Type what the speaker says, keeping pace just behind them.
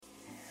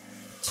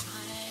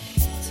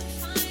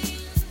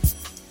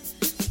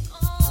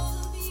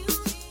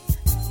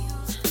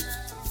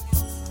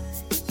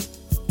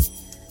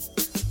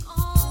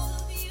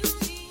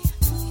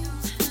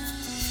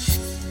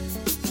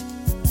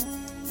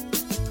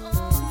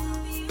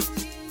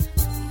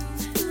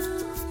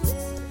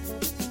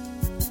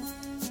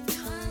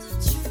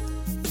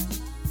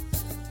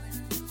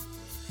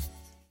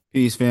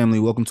Peace, family.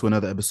 Welcome to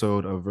another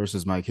episode of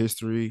Versus Mike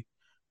History.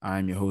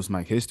 I'm your host,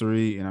 Mike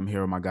History, and I'm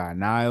here with my guy,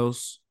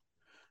 Nyles.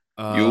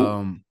 You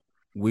Um,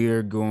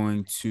 we're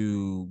going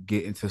to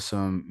get into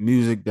some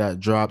music that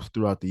drops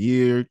throughout the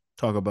year,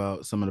 talk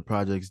about some of the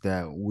projects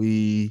that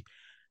we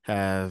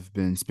have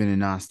been spinning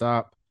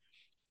nonstop,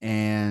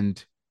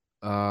 and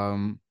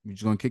we're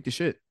just going to kick the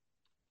shit.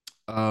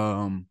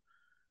 Um,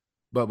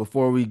 but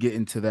before we get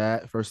into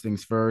that, first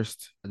things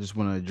first, I just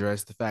want to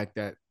address the fact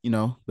that,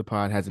 the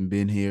pod hasn't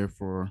been here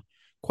for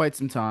quite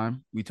some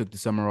time. We took the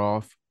summer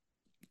off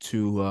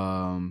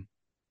to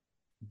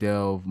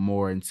delve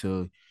more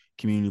into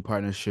community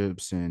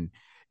partnerships and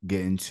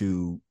get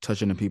into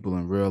touching the people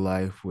in real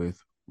life with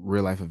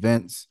real life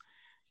events.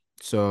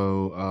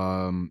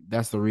 So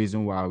that's the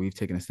reason why we've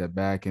taken a step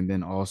back. And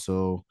then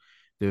also,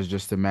 there's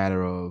just a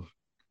matter of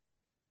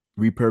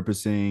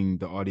repurposing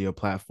the audio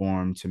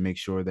platform to make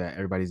sure that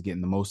everybody's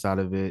getting the most out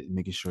of it,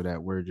 making sure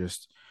that we're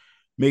just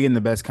making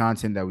the best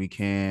content that we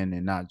can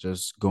and not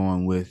just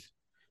going with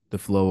the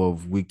flow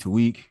of week to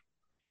week.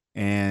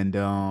 And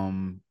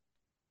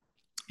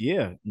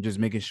yeah, just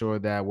making sure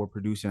that we're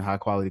producing high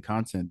quality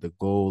content. The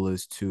goal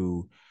is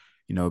to,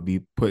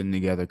 be putting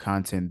together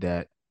content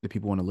that the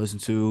people want to listen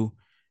to.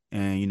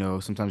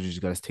 And sometimes you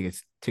just gotta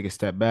take a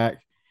step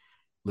back,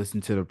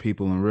 listen to the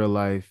people in real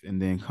life,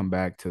 and then come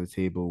back to the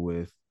table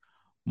with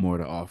more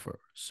to offer.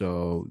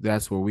 So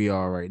that's where we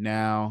are right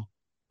now.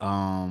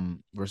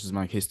 Versus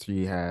Mike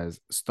History has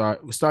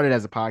started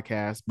as a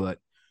podcast, but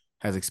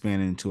has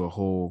expanded into a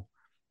whole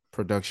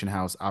production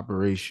house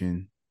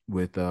operation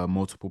with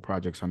multiple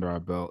projects under our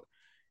belt.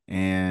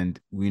 And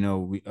we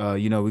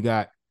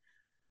got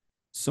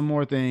some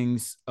more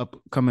things up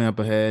coming up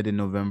ahead in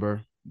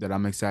November that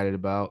I'm excited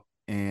about.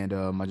 And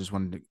I just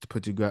wanted to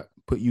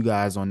put you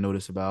guys on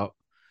notice about.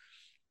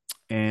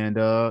 And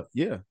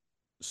yeah,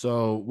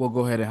 so we'll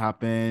go ahead and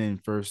hop in,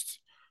 and first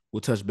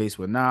we'll touch base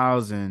with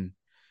Niles and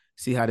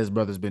see how this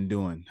brother's been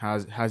doing.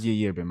 How's your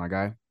year been, my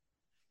guy?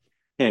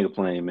 can't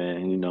complain,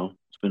 man.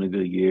 It's been a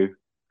good year.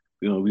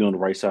 We on the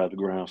right side of the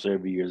ground, so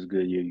every year is a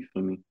good year. You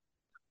feel me?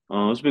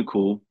 It's been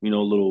cool. A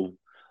little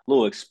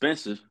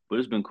expensive, but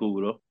it's been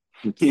cool though.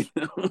 You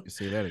know? You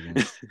say that again.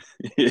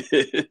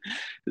 It's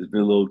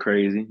been a little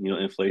crazy.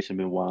 Inflation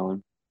been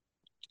wilding,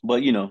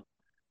 but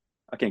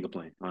I can't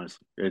complain.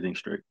 Honestly, everything's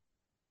straight.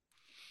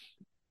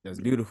 That's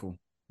beautiful.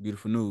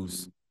 Beautiful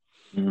news.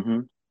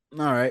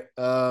 Mm-hmm. All right.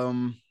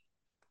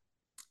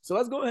 So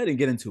let's go ahead and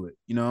get into it.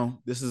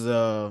 This is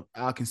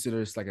I'll consider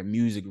this like a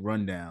music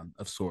rundown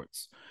of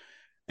sorts.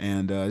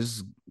 And this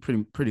is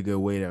pretty good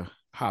way to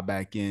hop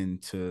back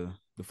into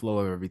the flow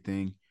of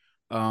everything.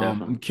 I'm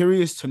Definitely.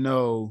 curious to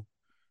know,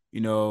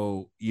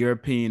 your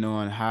opinion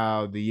on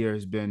how the year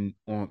has been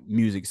on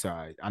music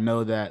side. I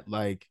know that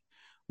like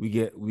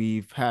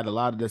we've had a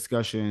lot of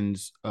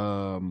discussions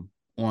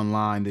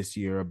online this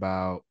year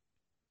about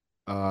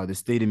the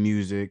state of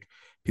music,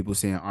 people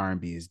saying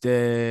R&B is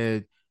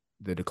dead,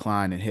 the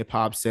decline in hip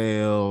hop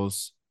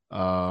sales,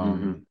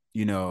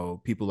 Mm-hmm.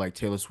 people like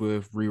Taylor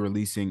Swift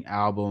re-releasing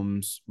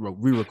albums,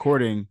 re-recording,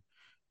 Recording,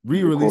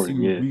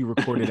 re-releasing yeah,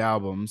 re-recorded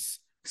albums,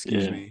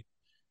 excuse yeah. me,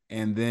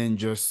 and then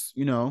just,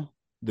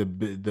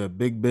 the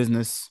big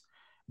business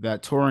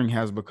that touring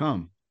has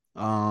become.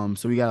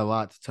 So we got a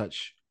lot to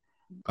touch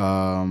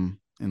and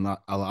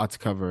a lot to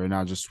cover, and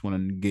I just want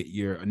to get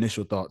your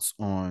initial thoughts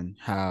on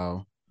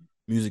how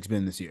music's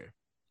been this year.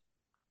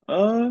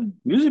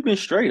 Music been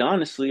straight,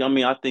 honestly. I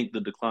mean, I think the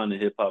decline in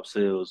hip hop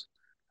sales,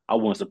 I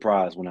wasn't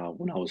surprised when I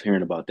was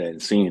hearing about that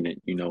and seeing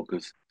it,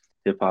 because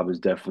hip hop is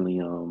definitely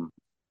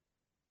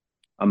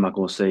I'm not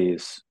gonna say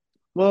it's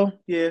well,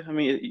 yeah, I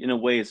mean in a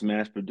way it's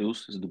mass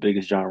produced. It's the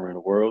biggest genre in the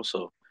world,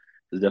 so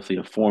there's definitely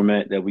a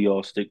format that we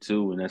all stick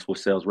to and that's what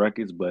sells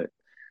records. But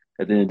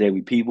at the end of the day,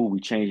 we people, we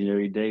changing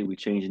every day, we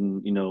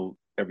changing,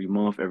 every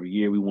month, every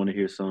year. We want to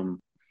hear some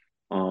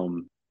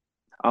um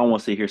I don't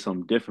want to say hear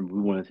something different, but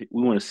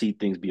we want to see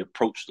things be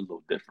approached a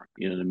little different.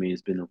 You know what I mean?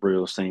 It's been a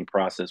real same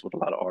process with a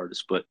lot of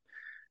artists, but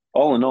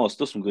all in all,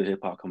 still some good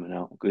hip hop coming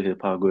out. Good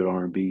hip hop, good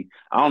R&B.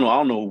 I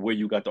don't know where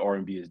you got the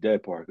R&B is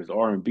dead part because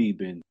R&B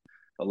been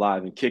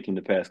alive and kicking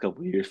the past couple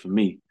of years for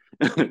me,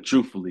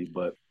 truthfully.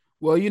 But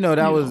Well, that you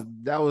was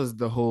know,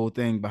 the whole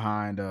thing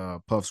behind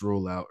Puff's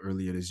rollout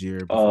earlier this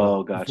year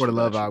oh, before got the you,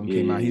 Love got you. album Yeah,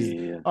 came out. yeah, He's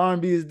yeah, yeah.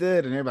 R&B is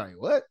dead, and everybody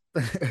what?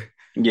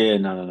 Yeah,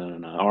 no, no, no, no,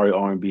 no.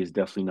 R&B is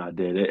definitely not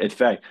dead. In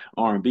fact,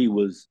 R&B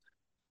was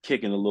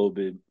kicking a little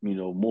bit,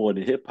 more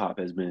than hip hop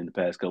has been in the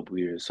past couple of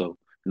years. So,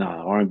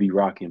 nah, R&B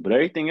rocking. But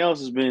everything else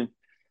has been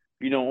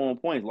on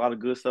point. A lot of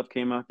good stuff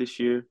came out this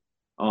year.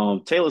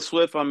 Taylor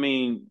Swift, I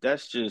mean,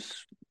 that's just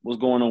what's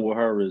going on with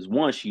her is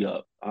one, she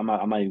up. I'm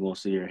not even gonna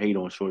sit here and hate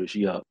on Shorty.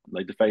 She up.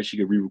 Like the fact she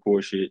could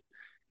re-record shit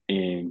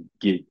and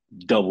get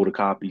double the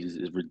copies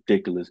is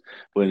ridiculous.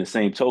 But in the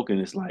same token,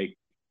 it's like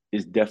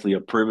it's definitely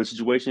a privilege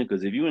situation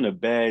because if you're in a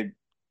bad,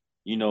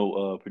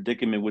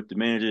 predicament with the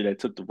manager that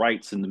took the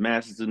rights and the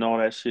masters and all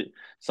that shit,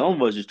 some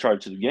of us just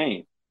charge to the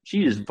game.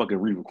 She just Mhm. fucking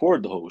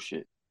re-record the whole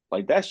shit.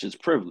 Like that's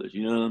just privilege.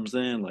 You know what I'm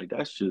saying? Like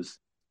that's just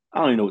I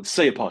don't even know what to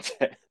say about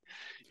that.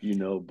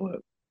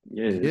 But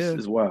Yeah, Yeah.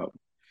 it's wild.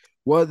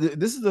 Well,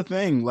 this is the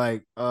thing.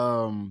 Like,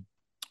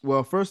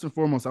 well, first and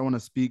foremost, I want to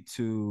speak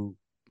to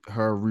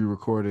her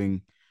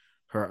re-recording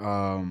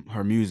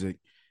her music.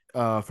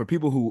 For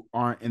people who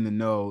aren't in the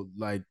know,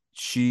 like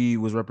she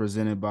was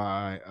represented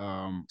by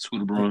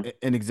Scooter Braun.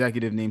 an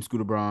executive named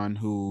Scooter Braun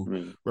who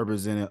I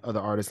represented other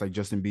artists like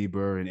Justin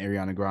Bieber and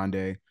Ariana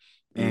Grande.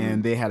 hmm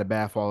And they had a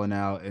bad falling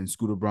out, and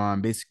Scooter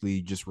Braun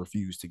basically just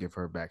refused to give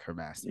her back her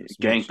Yeah, masters,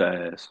 ganked which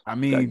that ass. I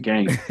Got mean,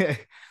 ganked.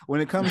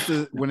 when it comes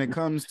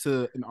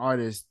to an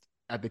artist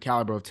at the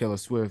caliber of Taylor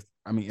Swift,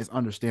 I mean, it's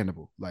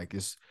understandable. Like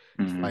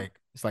hmm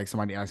it's like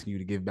somebody asking you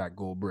to give back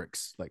gold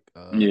bricks. Like,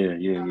 Yeah,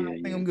 yeah, I yeah,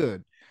 think yeah. I'm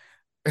good.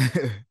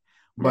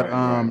 But Right,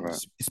 right, right.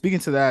 speaking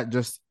to that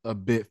just a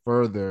bit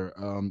further,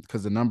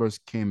 because the numbers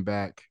came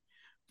back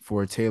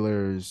for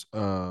Taylor's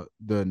the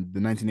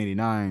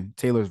 1989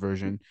 Taylor's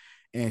version,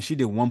 and she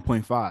did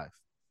 1.5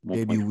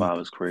 debut 1.5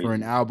 week is for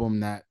an crazy. album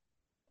that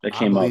That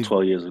I came out believe,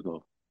 12 years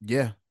ago.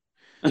 yeah.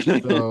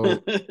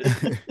 So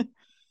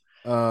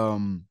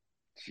um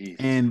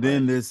Jesus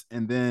Christ.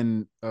 and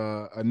then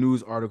a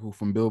news article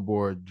from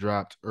Billboard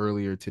dropped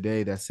earlier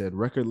today that said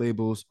record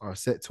labels are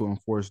set to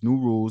enforce new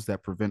rules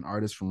that prevent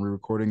artists from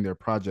re-recording their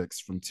projects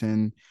from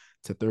 10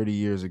 to 30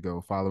 years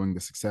ago following the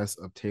success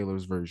of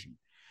Taylor's version.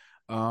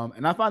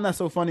 And I find that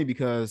so funny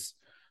because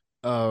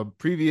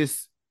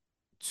previous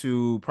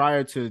to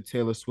prior to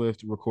Taylor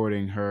Swift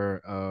recording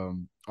her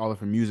all of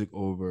her music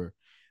over,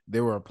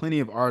 there were plenty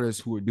of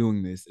artists who were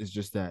doing this. It's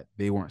just that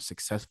they weren't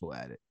successful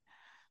at it.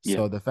 Yeah,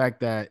 So the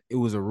fact that it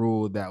was a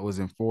rule that was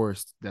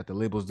enforced that the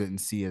labels didn't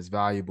see as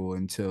valuable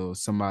until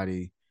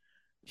somebody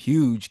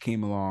huge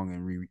came along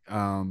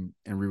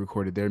and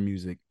re-recorded their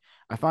music,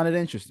 I find it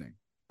interesting.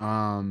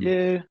 Um,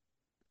 yeah,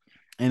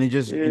 and it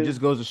yeah,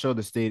 just goes to show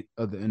the state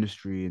of the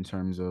industry in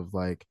terms of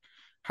like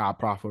how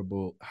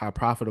profitable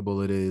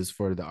it is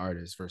for the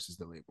artist versus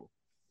the label.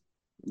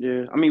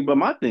 yeah. I mean, but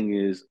my thing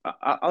is,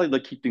 I like to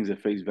keep things at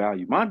face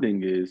value. My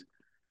thing is,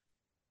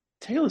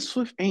 Taylor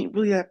Swift ain't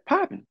really that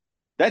popping.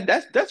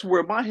 That's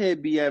where my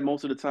head be at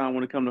most of the time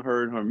when it comes to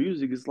her and her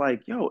music. It's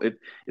like, yo, if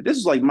this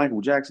is like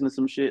Michael Jackson or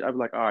some shit, I'd be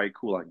like, all right,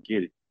 cool, I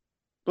get it.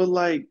 But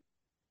like,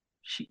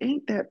 she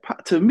ain't that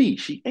pop to me.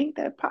 She ain't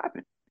that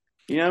popping.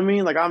 You know what I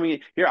mean? Like, I mean,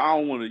 here I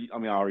don't want to. I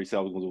mean, I already said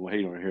I was going to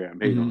hate on her. Here I'm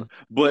hating on Mm-hmm. her,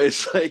 but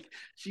it's like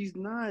she's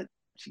not.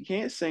 She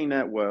can't sing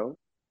that well.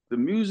 The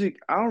music,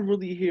 I don't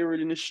really hear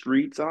it in the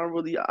streets. I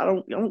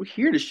don't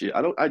hear the shit.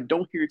 I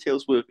don't hear Taylor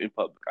Swift in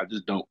public. I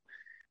just don't.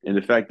 And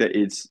the fact that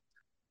it's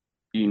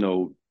you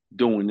know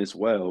doing this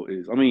well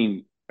is, I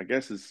mean, I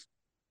guess it's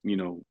you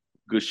know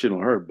good shit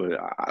on her, but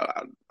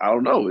I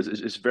don't know.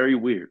 It's very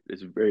weird.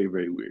 It's very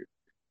very weird.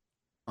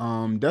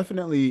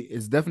 Definitely,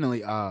 it's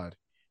definitely odd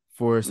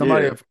for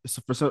somebody Yeah, of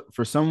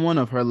for someone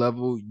of her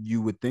level.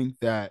 You would think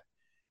that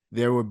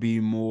there would be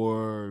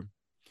more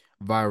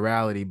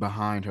virality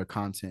behind her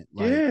content.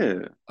 Like,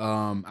 yeah,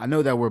 I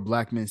know that we're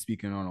black men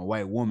speaking on a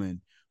white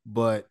woman,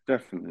 but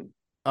definitely.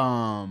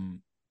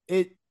 um,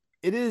 it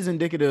it is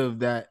indicative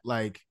that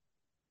like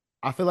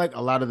I feel like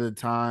a lot of the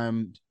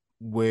time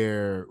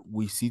where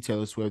we see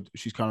Taylor Swift,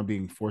 she's kind of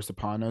being forced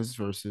upon us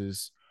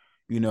versus,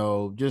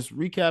 just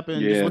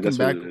recapping, Yeah, that's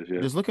what it is.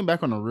 Yeah. just looking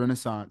back on a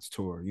Renaissance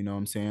tour, you know what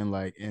I'm saying?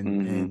 Like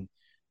hmm and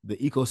the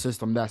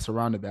ecosystem that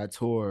surrounded that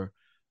tour,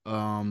 the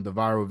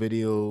viral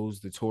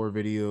videos, the tour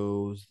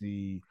videos,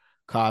 the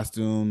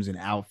costumes and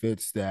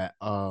outfits that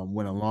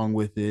went along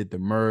with it, the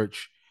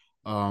merch,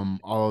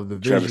 all of the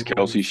Travis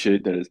Kelsey visuals.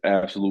 shit that is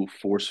absolute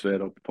force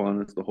fed up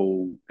upon us. The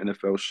whole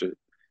NFL shit.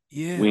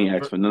 We Yeah, ain't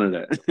asked for none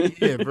of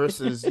that.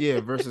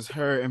 versus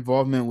her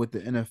involvement with the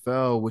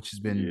NFL, which has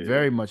been Yeah,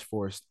 very much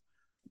forced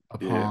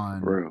yeah,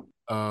 upon for real.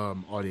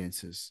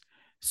 audiences.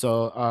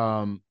 So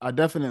I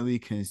definitely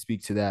can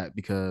speak to that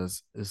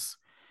because it's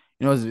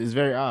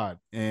very odd.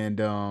 And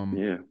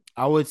Yeah,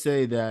 I would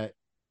say that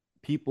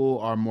people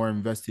are more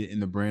invested in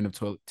the brand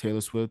of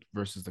Taylor Swift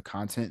versus the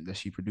content that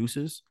she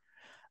produces.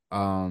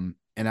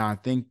 And I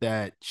think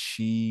that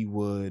she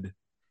would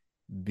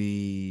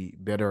be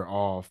better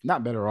off,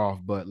 not better off,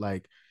 but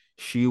like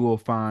she will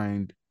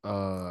find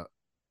an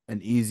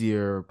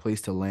easier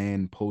place to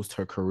land post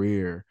her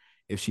career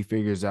if she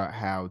figures out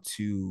how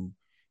to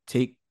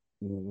take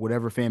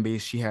whatever fan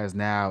base she has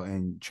now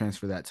and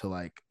transfer that to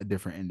like a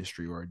different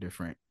industry or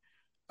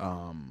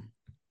um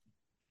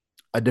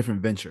a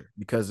different venture.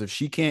 Because if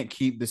she can't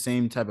keep the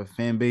same type of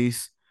fan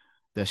base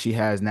that she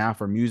has now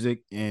for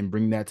music and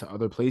bring that to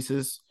other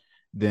places,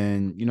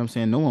 then you know what I'm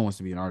saying, no one wants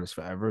to be an artist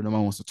forever, no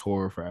one wants to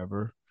tour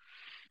forever,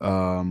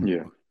 um,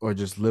 yeah. or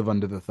just live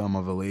under the thumb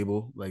of a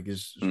label. Like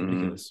it's hmm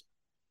ridiculous.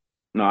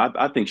 No,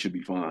 I think she'll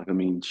be fine. I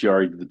mean, she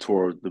already did the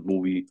tour, the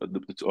movie for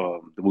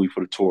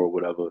the tour, or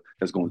whatever.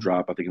 That's going to Mhm.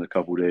 drop, I think, in a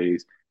couple of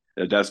days.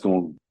 That's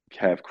going to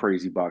have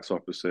crazy box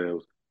office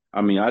sales.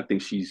 I mean, I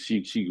think she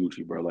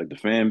Gucci, bro. Like the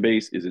fan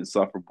base is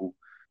insufferable.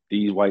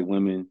 These white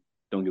women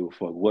don't give a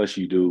fuck what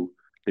she do.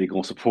 They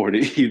gonna support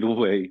it either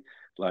way.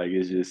 Like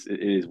it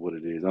is what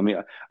it is. I mean,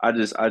 I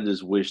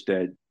just wish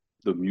that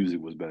the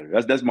music was better.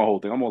 That's my whole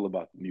thing. I'm all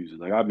about the music.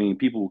 Like I mean,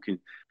 people can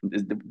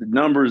the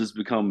numbers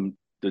become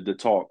the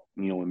talk,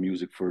 in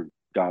music for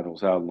God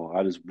knows how long.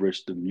 I just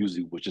wish the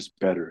music was just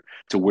better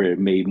to where it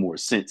made more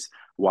sense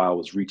while I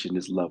was reaching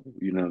this level.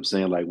 You know what I'm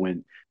saying? Like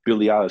when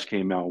Billie Eilish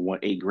came out and won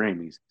 8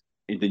 Grammys,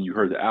 and then you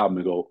heard the album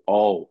and go,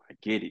 "Oh, I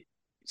get it.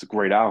 It's a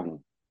great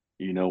album."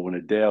 When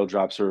Adele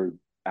drops her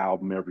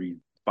album every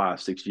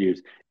 5, 6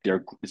 years,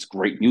 it's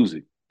great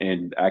music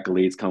and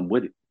accolades come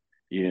with it.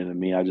 You know what I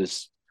mean? I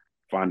just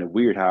find it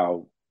weird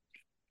how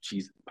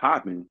she's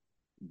popping,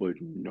 but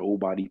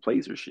nobody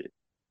plays her shit.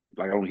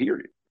 Like I don't hear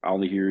it. I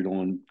only hear it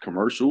on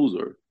commercials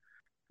or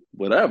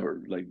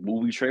whatever, like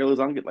movie trailers.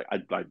 I don't get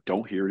I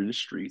don't hear it in the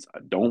streets. I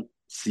don't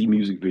see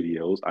music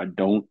videos. I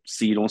don't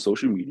see it on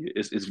social media.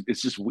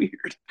 It's just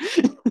weird.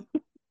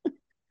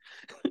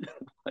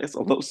 That's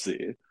all I'm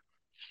saying.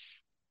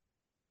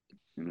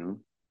 You know.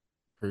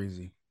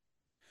 Crazy.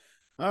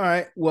 All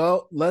right.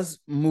 Well, let's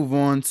move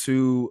on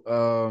to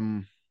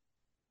R&B,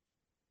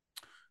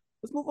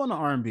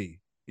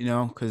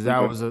 because that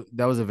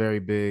Okay. was a very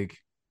big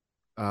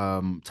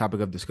topic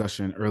of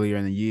discussion earlier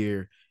in the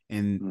year,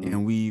 Mm-hmm.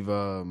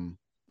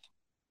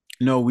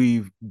 and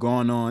we've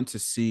gone on to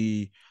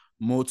see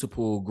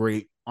multiple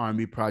great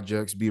R&B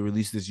projects be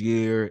released this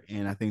year,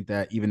 and I think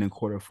that even in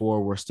quarter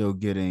four, still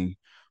going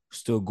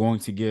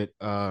to get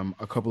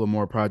a couple of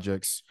more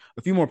projects,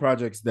 a few more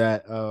projects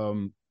that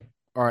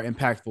are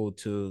impactful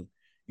to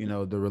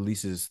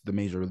the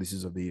major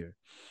releases of the year.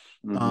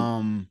 Mm-hmm.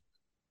 Um,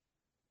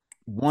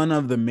 one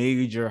of the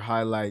major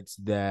highlights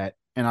that,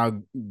 and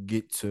I'll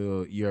get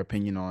to your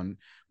opinion on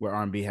where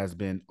R&B has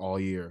been all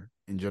year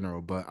in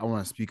general, but I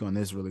want to speak on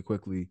this really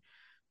quickly.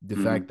 The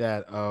Mm-hmm. fact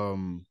that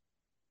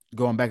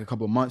going back a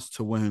couple of months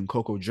to when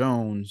Coco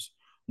Jones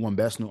won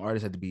Best New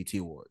Artist at the BET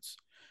Awards,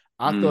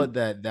 I Mm-hmm. thought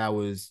that that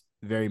was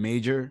very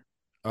major.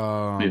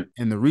 Yeah.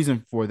 And the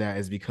reason for that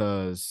is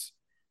because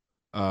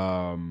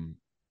um,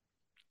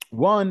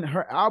 one,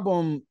 her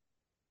album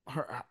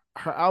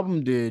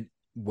did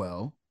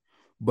well,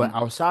 but Mm-hmm.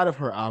 outside of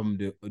her album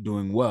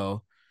doing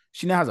well,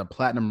 she now has a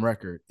platinum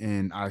record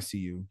in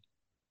ICU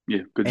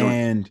Yeah. Good joint.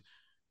 and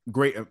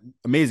great,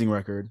 amazing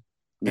record,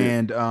 Yeah.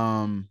 and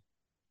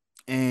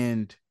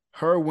and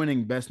her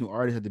winning Best New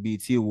Artist at the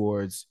BET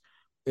Awards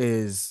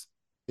is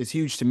is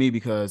huge to me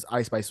because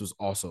Ice Spice was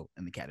also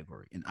in the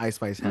category, and Ice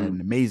Spice had Mm-hmm.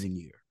 an amazing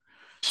year.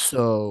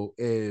 So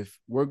if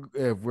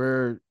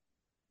we're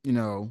you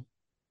know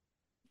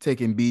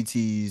taking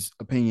BT's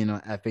opinion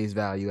at face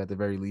value at the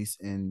very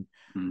least, and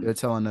Mm-hmm. they're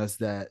telling us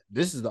that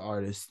this is the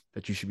artist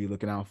that you should be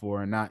looking out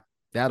for, and not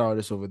that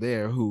artist over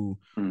there who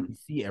Mm-hmm. we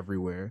see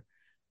everywhere.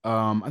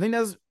 I think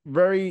that's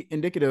very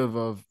indicative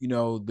of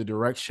the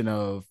direction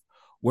of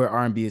where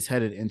R&B is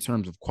headed in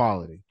terms of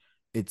quality.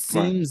 It Right.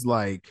 seems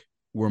like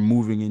we're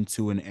moving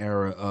into an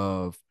era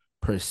of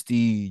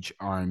prestige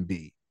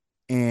R&B,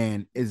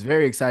 and it's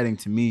very exciting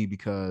to me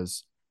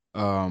because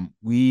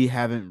we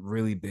haven't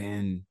really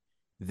been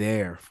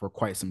there for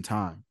quite some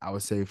time. I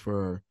would say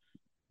for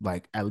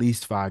like at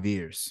least 5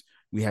 years,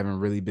 we haven't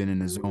really been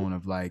in a zone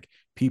of like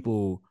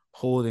people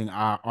holding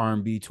our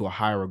R&B to a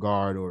high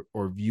regard,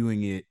 or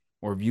viewing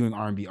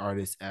R&B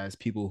artists as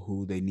people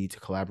who they need to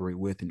collaborate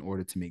with in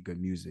order to make good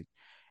music.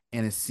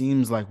 And it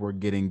seems like we're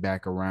getting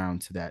back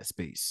around to that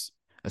space,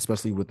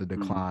 especially with the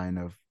Mm-hmm. decline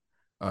of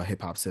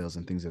hip hop sales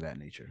and things of that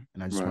nature.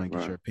 And I just Right. want to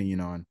get Right. your opinion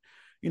on,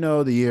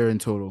 the year in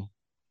total.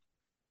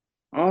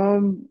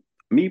 Um,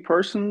 Me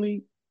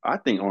personally, I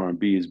think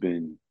R&B has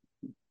been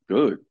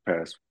good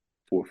past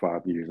 4 or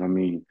 5 years. I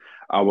mean,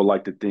 I would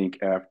like to think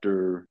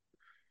after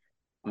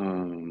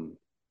um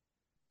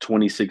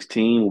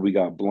 2016 when we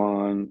got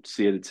Blonde,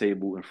 Sit at the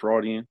Table, and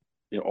Fraudian,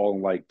 all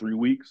in like 3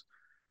 weeks.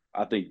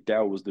 I think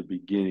that was the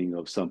beginning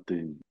of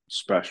something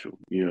special.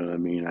 You know what I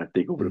mean? I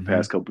think over the Mm-hmm.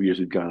 past couple of years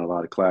we've gotten a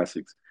lot of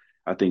classics.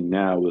 I think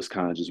now it's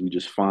kind of just we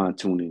just fine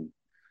tuning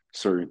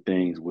certain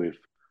things with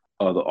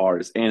other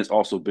artists, and it's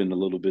also been a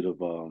little bit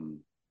of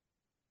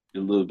a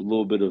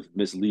little bit of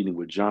misleading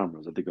with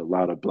genres. I think a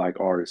lot of black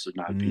artists are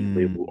not being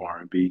labeled Mm.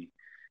 R&B,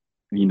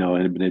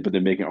 but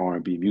they're making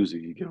R&B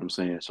music. You get what I'm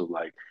saying? So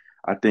like,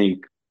 I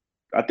think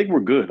I think we're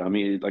good. I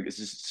mean, like it's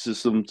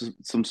just some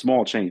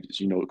small changes.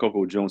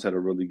 Coco Jones had a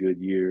really good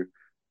year.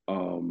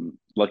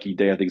 Lucky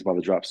Day, I think, is about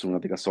to drop soon. I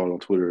think I saw it on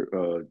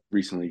Twitter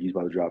recently. He's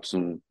about to drop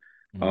soon.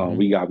 Mm-hmm.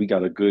 We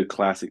got a good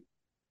classic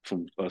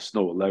from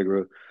Snow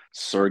Allegra.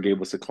 Sir gave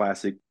us a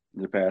classic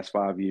in the past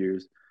 5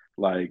 years.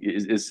 Like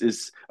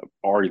it's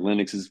Ari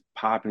Lennox is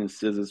popping,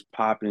 SZA's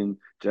popping,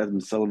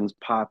 Jasmine Sullivan's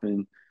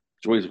popping,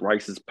 Joyce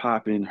Rice is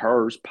popping,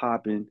 hers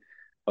popping.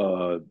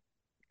 Uh,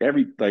 like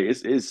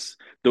it's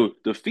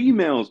the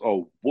females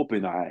are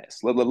whooping our ass.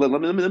 Let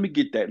me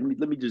get that.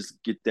 Let me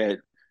just get that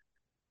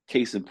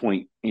case in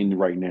point in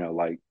right now.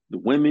 Like the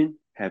women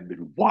have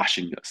been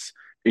washing us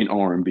in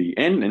R&B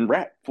and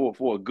rap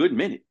for a good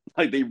minute.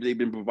 Like they've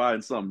been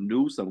providing something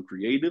new, something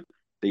creative.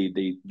 You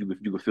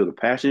can feel the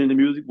passion in the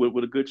music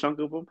with a good chunk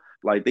of them.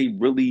 Like they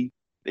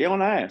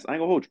on our ass. I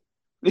ain't gonna hold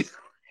you.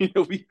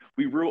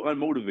 We real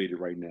unmotivated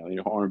right now in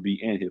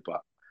R&B and hip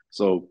hop.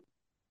 So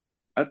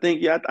I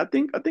think, yeah, I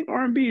think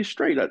R&B is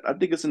straight. I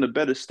think it's in a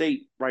better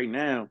state right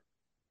now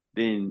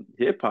than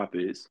hip hop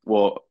is.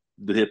 Well,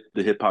 the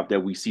hip hop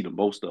that we see the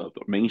most of,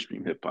 or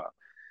mainstream hip hop.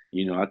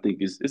 I think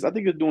it's I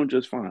think it's doing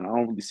just fine. I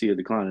don't really see a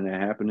decline in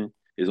that happening.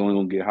 It's only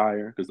gonna get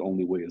higher because the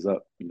only way is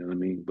up. You know what I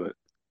mean? But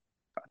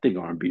I think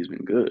R&B has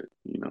been good.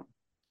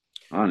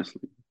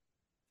 Honestly.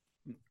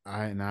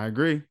 I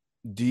agree.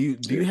 Do you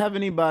Yeah. have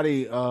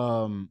anybody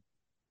on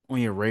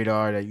your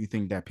radar that you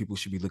think that people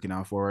should be looking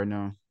out for right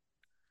now?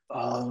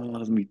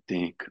 Let me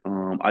think.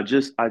 I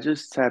just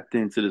tapped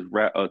into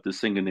this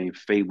singer named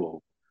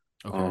Fabo.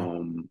 Okay.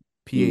 Um,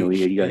 P H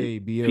he got A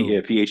B P, yeah,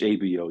 O.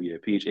 PHABO, yeah,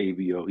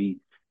 PHABO.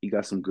 He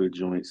got some good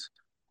joints.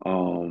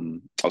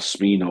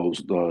 Smino's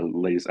the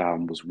latest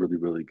album was really,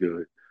 really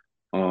good.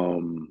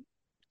 Let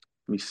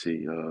me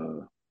see.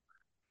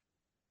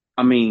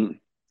 I mean,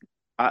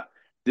 I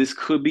this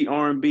could be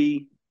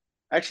R&B.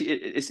 Actually,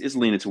 it's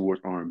leaning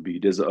towards R&B.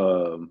 There's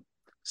a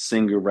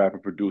singer, rapper,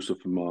 producer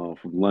from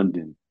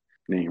London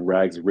named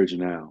Rags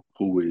Original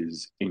who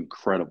is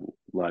incredible.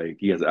 Like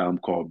he has an album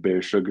called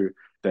Bear Sugar.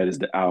 That is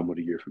the album of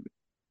the year for me.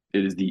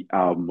 It is the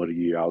album of the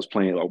year. I was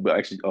playing, but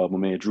actually, my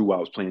man Drew, I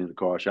was playing in the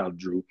car. Shout out to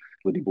Drew,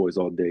 Litty Boys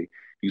all day.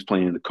 He was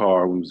playing in the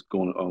car. We was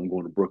going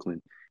to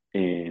Brooklyn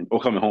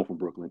or coming home from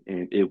Brooklyn,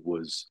 and it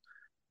was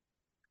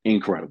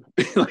incredible,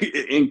 like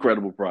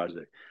incredible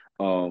project.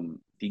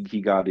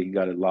 He got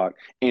it locked.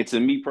 And to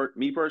me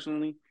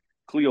personally,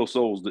 Cleo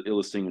Soul's the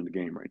illest singer in the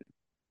game right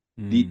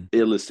now. The Mm,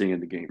 illest singer in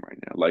the game right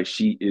now. Like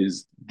she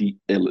is the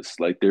illest.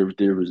 Like there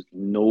is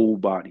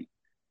nobody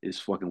is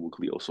fucking with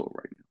Cleo Soul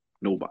right now.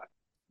 Nobody.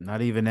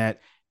 not even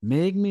that.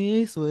 Make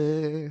me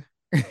swear.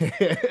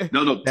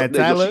 No, no, That yo, she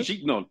Tyler.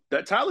 she no,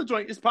 that Tyler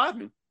joint is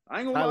popping. I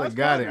ain't gonna lie, Tyler it's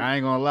got it. popping. I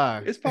ain't gonna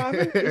lie. It's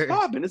popping. It's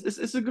popping.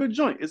 It's a good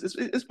joint.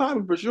 It's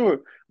popping for sure.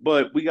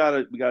 But we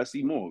gotta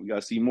see more. We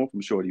gotta see more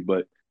from Shorty.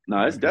 But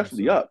no, it's Very much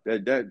definitely so. up.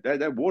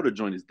 That water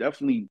joint is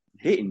definitely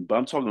hitting. But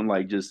I'm talking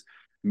like just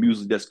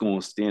music that's going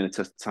to stand the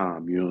test of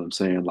time. You know what I'm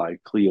saying?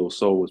 Like Cleo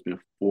Soul has been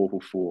 4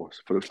 for 4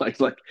 for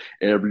like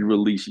every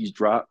release she's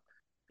dropped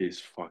is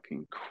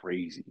fucking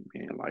crazy,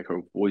 man. Like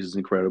her voice is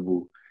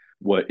incredible.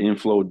 What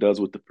Inflow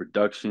does with the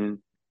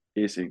production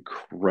is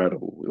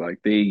incredible. Like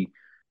they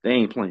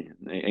ain't playing.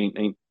 They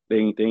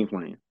ain't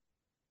playing.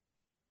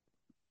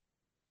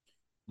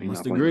 They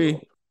Must not playing at agree.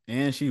 all.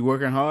 And she's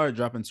working hard,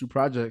 dropping 2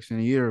 projects in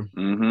a year.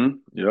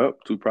 Yep.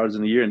 2 projects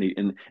in a year,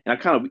 and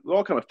I we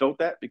all kind of felt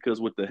that because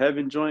with the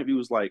Heaven joint, we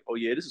was like, oh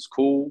yeah, this is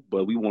cool,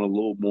 but we want a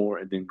little more.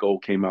 And then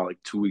Gold came out like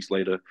 2 weeks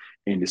later,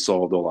 and it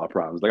solved all our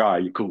problems. Like, all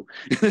right, you cool,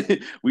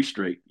 we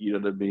straight. You know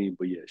what I mean?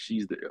 But yeah,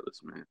 she's the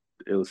illest man,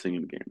 the illest thing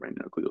in the game right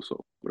now, Cleo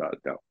Soul, without a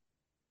doubt.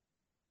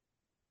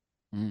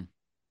 Mm.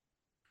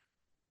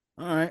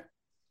 All right.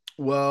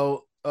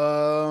 Well,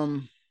 all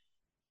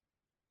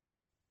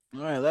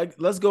right,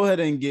 let's go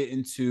ahead and get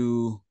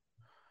into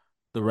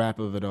the wrap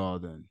of it all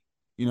then.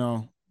 You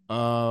know,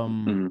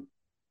 Mm-hmm.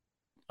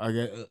 I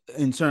get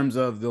in terms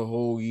of the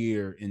whole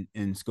year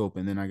in scope,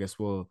 and then I guess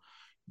we'll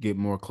get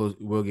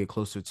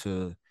closer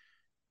to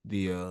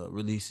the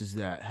releases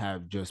that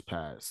have just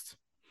passed.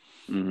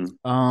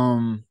 Mm-hmm.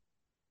 Um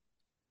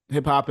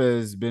Hip hop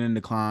has been in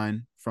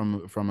decline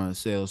from a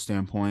sales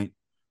standpoint,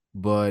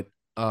 but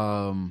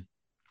um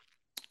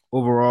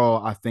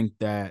overall I think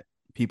that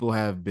people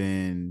have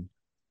been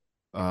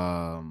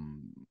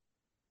um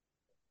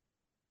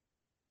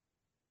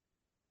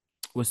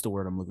what's the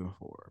word I'm looking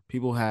for?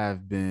 People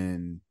have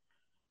been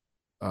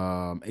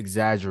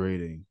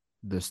exaggerating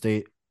the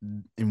state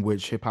in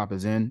which hip hop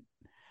is in.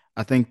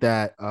 I think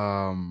that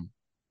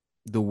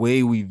the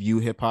way we view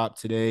hip hop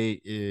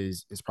today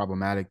is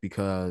problematic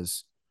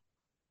because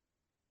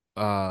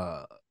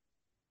uh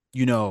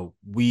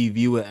we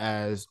view it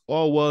as,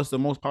 oh well, it's the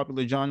most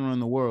popular genre in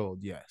the world.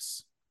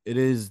 Yes, it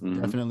is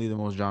Mm-hmm. definitely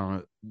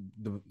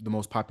the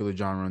most popular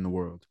genre in the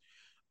world.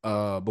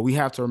 But we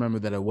have to remember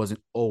that it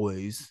wasn't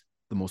always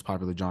the most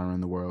popular genre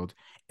in the world,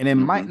 and it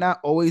might Mm-hmm. not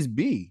always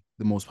be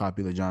the most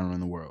popular genre in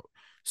the world.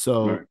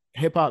 So Right.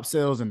 hip hop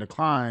sales in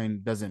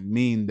decline doesn't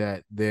mean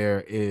that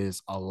there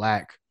is a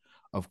lack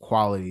of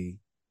quality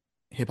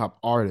hip hop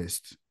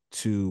artists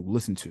to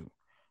listen to.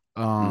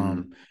 Um,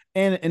 Mm-hmm.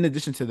 and in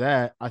addition to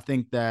that, I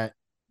think that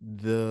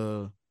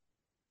the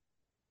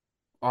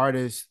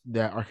artists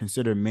that are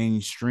considered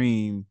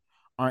mainstream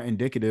aren't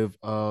indicative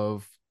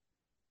of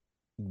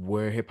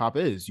where hip hop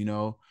is.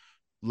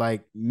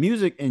 Like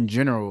music in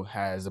general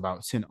has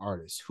about 10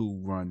 artists who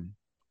run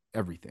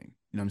everything.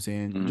 You know what I'm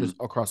saying? Mm-hmm. Just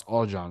across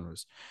all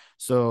genres.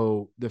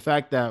 So the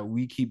fact that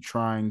we keep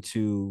trying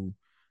to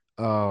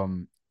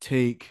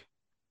take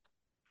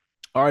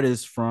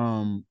artists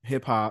from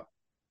hip hop,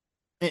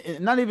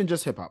 and not even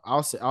just hip hop.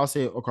 I'll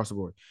say it across the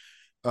board.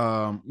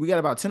 We got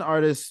about 10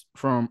 artists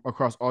from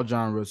across all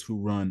genres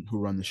who run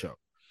the show.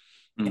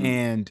 Mm-hmm.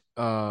 And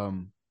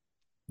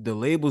the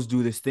labels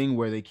do this thing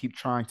where they keep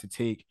trying to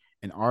take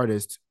an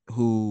artist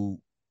who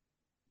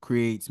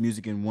creates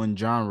music in one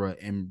genre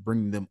and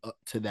bring them up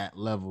to that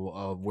level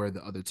of where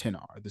the other 10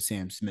 are, the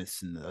Sam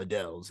Smiths and the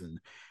Adeles and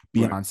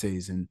Right.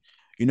 Beyonce's. And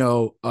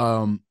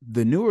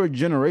the newer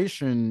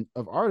generation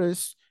of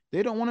artists,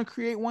 they don't want to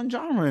create one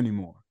genre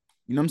anymore.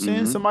 You know what I'm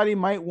saying? Mm-hmm. Somebody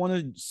might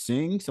want to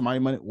sing, somebody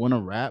might want to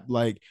rap.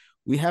 Like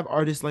we have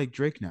artists like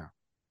Drake now.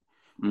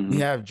 We Mm-hmm.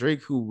 have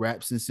Drake who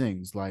raps and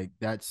sings. Like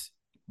that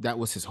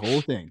was his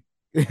whole thing.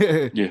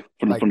 Yeah,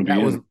 Like from the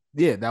that was beginning.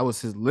 yeah, that was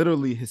his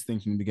literally his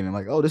thing from the beginning.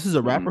 Like, oh, this is a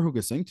Mm-hmm. rapper who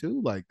could sing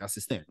too. Like that's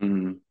his thing.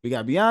 Mm-hmm. We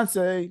got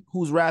Beyonce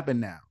who's rapping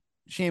now.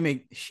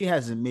 She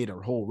hasn't made a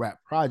whole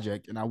rap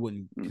project, and I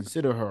wouldn't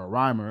consider her a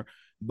rhymer.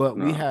 But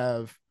we Nah.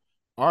 have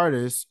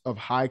artists of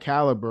high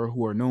caliber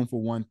who are known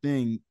for one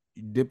thing,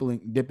 dipping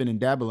and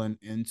dabbling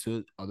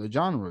into other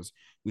genres.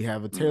 We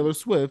have a Mm-hmm. Taylor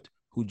Swift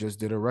who just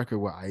did a record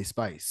with Ice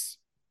Spice.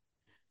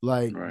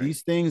 Like Right.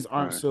 these things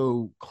aren't Right.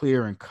 so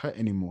clear and cut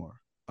anymore.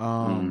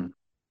 Mm-hmm.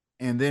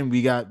 And then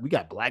we got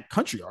black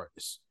country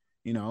artists,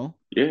 you know,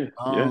 Yeah.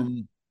 Yeah.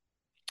 um,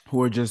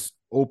 who are just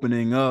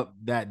opening up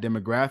that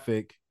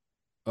demographic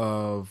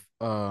of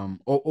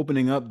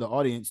opening up the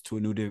audience to a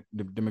new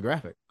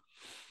demographic.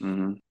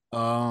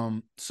 Mm-hmm.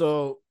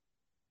 So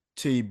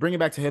to bring it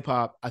back to hip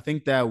hop, I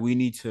think that we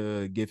need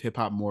to give hip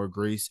hop more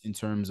grace in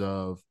terms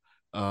of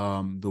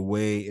the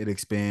way it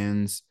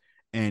expands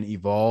and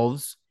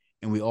evolves,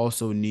 and we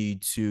also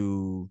need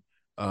to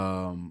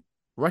um,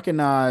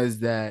 recognize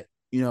that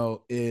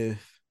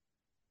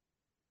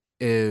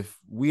if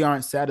we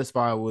aren't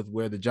satisfied with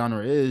where the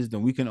genre is,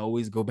 then we can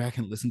always go back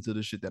and listen to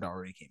the shit that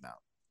already came out.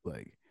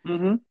 Like,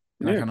 Mm-hmm. and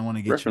I Yeah. kind of want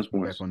to get your Reference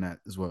feedback points. on that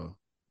as well.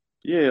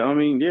 Yeah, I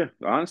mean, yeah,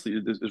 honestly,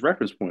 it's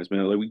reference points,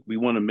 man. Like we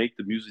want to make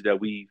the music that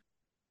we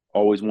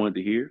always wanted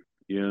to hear.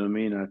 You know what I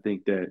mean? I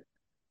think that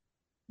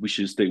we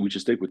should stick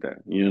with that.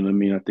 You know what I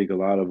mean? I think a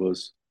lot of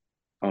us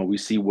we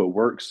see what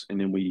works and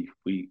then we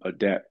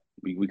adapt.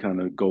 We kind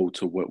of go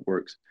to what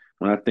works.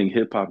 When I think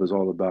hip hop is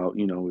all about,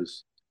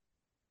 is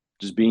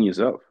just being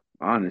yourself.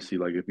 Honestly,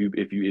 like if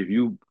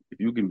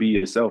you can be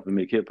yourself and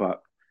make hip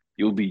hop,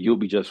 you'll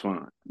be just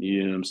fine.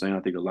 You know what I'm saying? I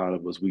think a lot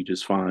of us we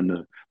just find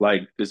the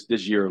like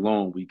this year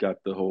alone, we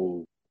got the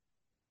whole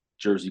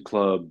Jersey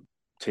Club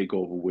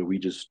takeover where we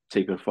just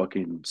take a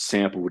fucking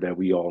sample that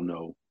we all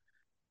know,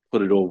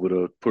 put it over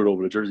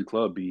the Jersey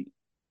Club beat,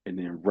 and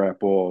then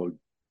rap all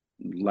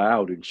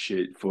loud and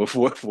shit for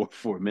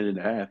a minute and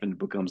a half, and it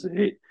becomes a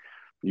hit.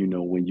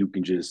 When you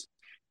can just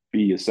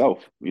be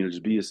yourself,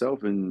 just be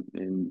yourself,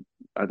 and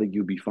I think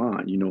you'll be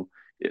fine.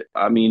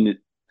 I mean,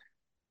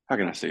 how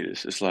can I say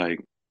this? It's like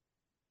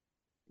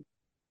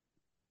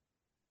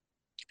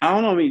I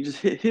don't know. I mean, just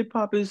hip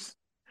hop is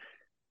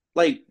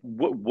like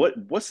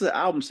what's the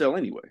album sell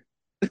anyway?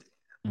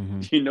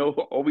 Mm-hmm.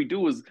 All we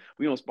do is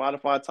we on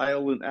Spotify,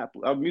 Tidal, and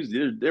Apple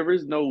Music. There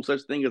is no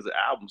such thing as an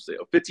album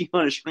sale.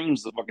 1,500 streams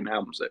is a fucking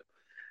album sale.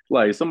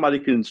 Like somebody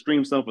can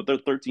stream something for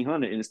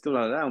 1,300 and it's still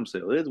not an album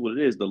sale. It is what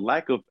it is. The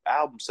lack of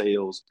album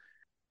sales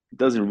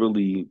doesn't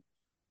really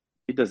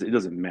it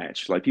doesn't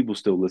match. Like people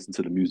still listen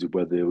to the music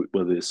whether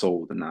it's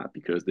sold or not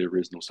because there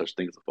is no such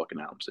thing as a fucking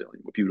album sale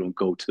anymore. People don't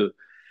go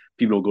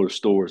to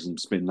stores and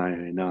spend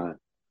 9.99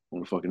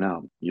 on a fucking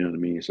album. You know what I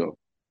mean? So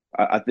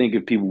I think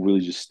if people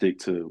really just stick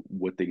to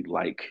what they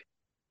like,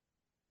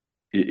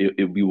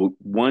 we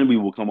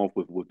will come up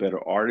with better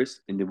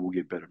artists, and then we'll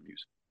get better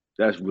music.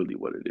 That's really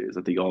what it is.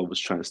 I think all of us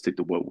trying to stick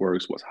to what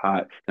works, what's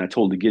hot, and I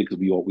totally get it because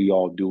we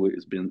all do it.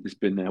 It's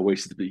been that way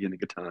since the beginning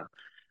of time.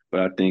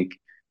 But I think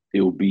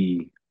it'll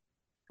be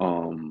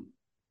um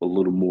a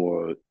little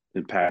more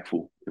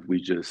impactful if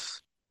we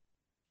just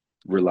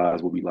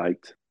realize what we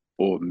liked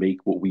or make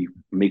what we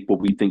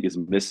think is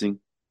missing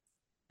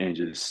and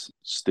just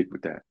stick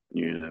with that.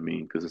 You know what I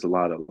mean? Because there's a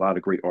lot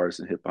of great artists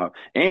in hip hop.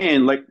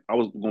 And like I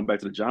was going back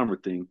to the genre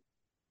thing,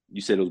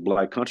 you said it was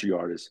black country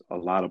artists. A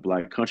lot of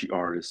black country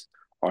artists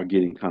are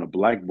getting kind of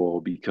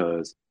blackballed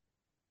because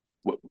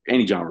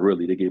any genre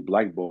really, they get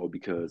blackballed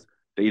because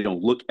they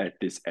don't look at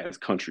this as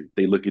country.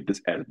 They look at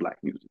this as black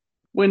music.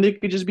 When it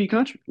could just be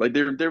country. Like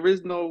there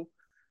is no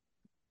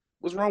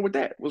what's wrong with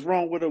that? What's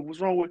wrong with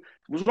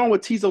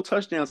Tizo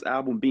Touchdowns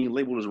album being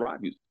labeled as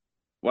rock music?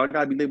 Why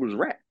gotta be labeled as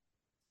rap?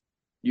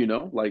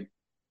 Like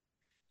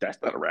that's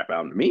not a rap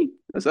album to me.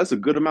 That's a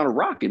good amount of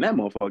rock in that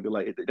motherfucker.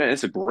 Like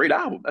that's a great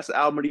album. That's an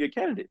album of the year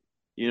candidate.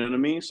 You know what I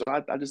mean? So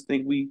I just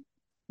think we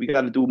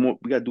got to do more.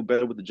 We got to do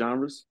better with the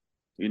genres.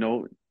 You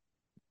know,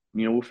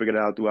 we'll figure it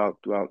out throughout.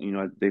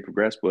 As they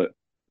progress. But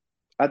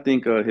I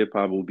think hip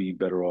hop will be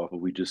better off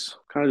if we just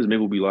kind of just make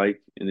what we like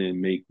and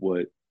then make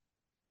what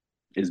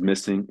is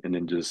missing and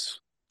then just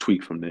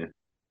tweak from there.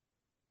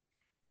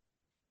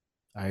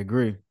 I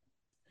agree.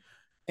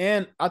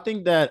 And I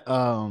think that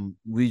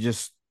we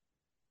just,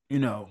 you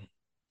know,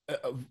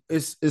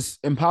 it's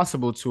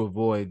impossible to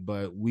avoid,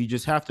 but we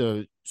just have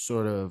to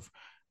sort of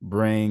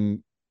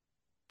bring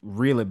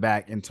reel it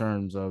back in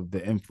terms of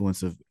the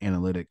influence of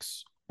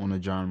analytics on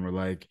a genre.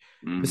 Like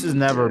this has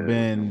never Yeah,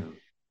 been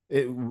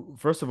it.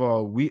 First of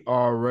all, we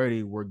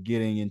already were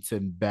getting into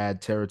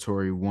bad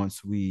territory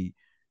once we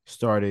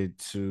started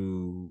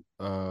to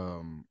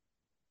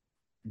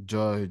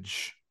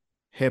judge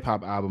hip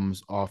hop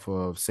albums off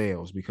of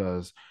sales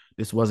because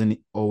this wasn't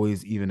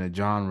always even a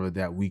genre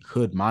that we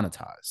could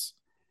monetize.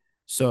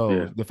 So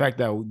yeah. the fact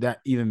that that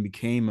even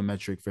became a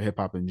metric for hip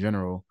hop in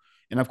general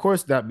And of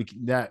course,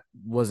 that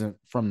wasn't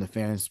from the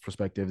fans'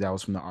 perspective. That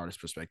was from the artist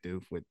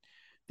perspective with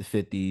the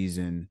 50s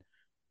and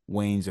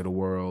Waynes of the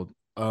world,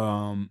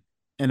 and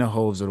the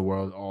Hoves of the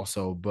world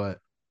also. But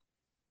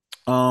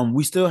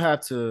we still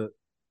have to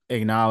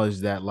acknowledge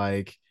that,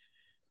 like,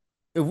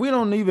 if we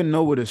don't even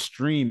know what a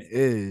stream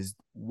is,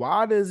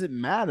 why does it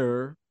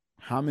matter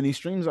how many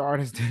streams an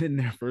artist did in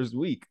their first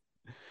week?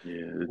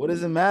 Yeah, What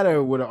does it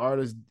matter what an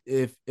artist,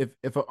 if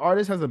an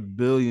artist has a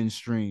billion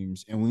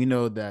streams and we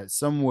know that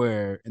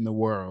somewhere in the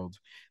world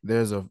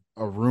there's a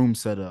room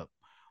set up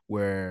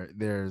where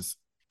there's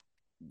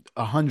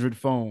 100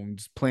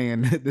 phones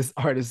playing this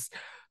artist's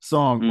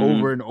song over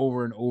mm-hmm. and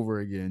over and over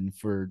again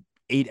for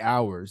 8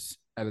 hours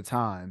at a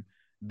time,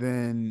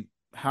 then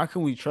how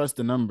can we trust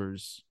the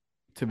numbers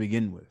to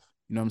begin with?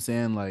 You know what I'm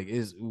saying? Like,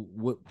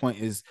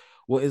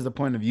 what is the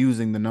point of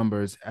using the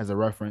numbers as a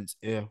reference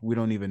if we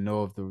don't even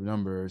know if the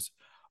numbers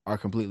are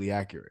completely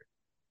accurate?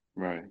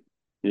 Right.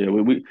 Yeah,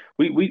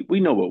 we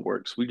know what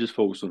works. We just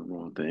focus on the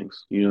wrong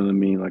things. You know what I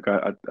mean? Like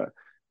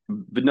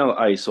Vanilla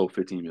Ice sold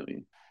 15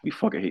 million. We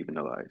fucking hate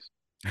Vanilla Ice.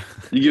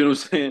 You get what I'm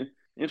saying?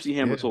 MC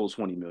Hammer Yeah. sold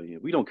 20 million.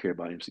 We don't care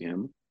about MC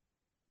Hammer.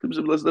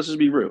 Let's just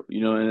be real.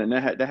 You know, and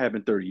that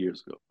happened 30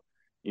 years ago.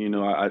 You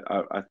know,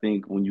 I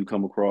think when you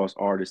come across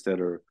artists that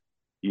are,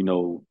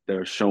 that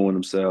are showing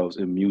themselves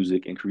in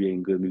music and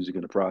creating good music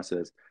in the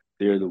process,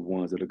 they're the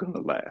ones that are gonna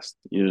last.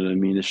 You know what I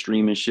mean? The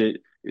streaming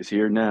shit is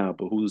here now,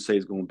 but who's to say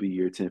it's gonna be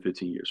here 10,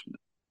 15 years from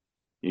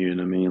now? You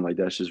know what I mean? Like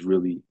that's just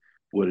really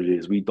what it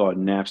is. We thought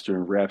Napster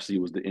and Rhapsody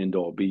was the end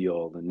all be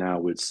all, and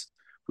now it's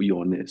we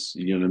on this.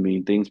 You know what I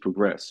mean? Things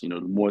progress. You know,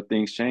 the more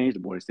things change, the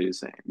more they stay the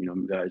same. You know,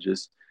 we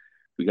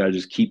gotta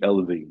just keep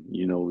elevating.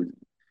 You know,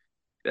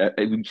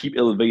 we keep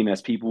elevating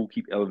as people,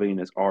 keep elevating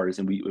as artists,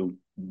 and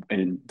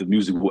the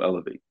music will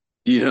elevate.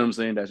 You know what I'm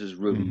saying?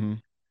 Mm-hmm.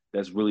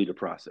 That's really the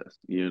process.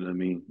 You know what I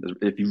mean?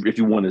 If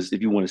you want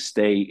to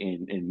stay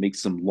and make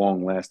some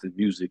long lasting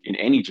music in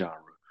any genre,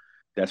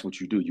 that's what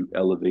you do. You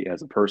elevate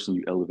as a person,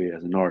 you elevate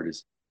as an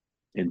artist,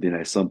 and then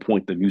at some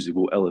point the music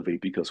will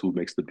elevate because who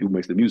makes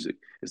the music?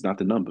 It's not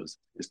the numbers,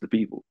 it's the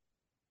people.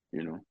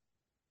 You know.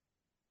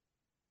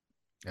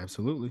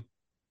 Absolutely.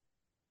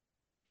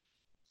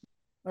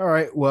 All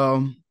right.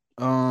 Well,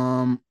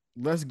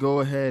 let's go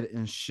ahead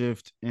and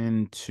shift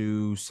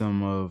into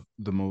some of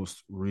the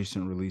most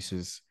recent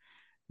releases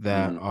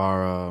that Mm-hmm.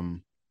 are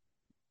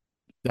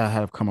that I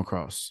have come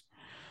across. Okay.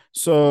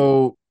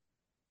 So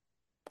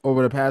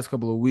over the past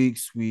couple of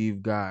weeks,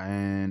 we've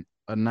gotten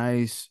a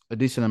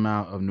decent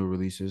amount of new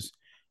releases.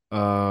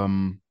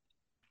 Um,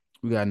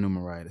 we got new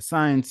Mariah the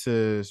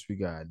Scientist, we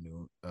got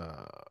new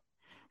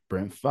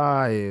Brent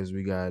Fires,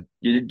 we got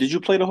Did you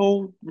play the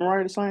whole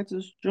Mariah the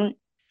Scientist joint?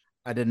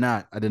 I did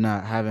not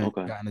haven't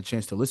Okay. gotten a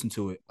chance to listen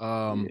to it. Yeah.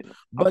 I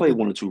But played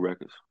one or two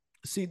records.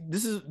 see,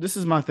 this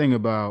is my thing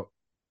about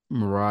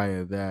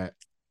Mariah that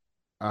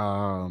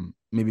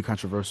may be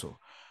controversial.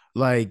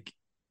 Like,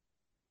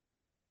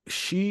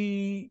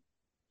 she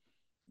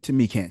to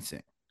me can't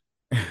sing.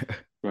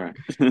 Right.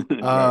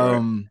 Right.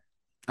 um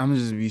I'm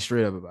just be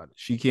straight up about it.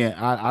 She can't.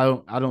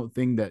 I don't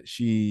think that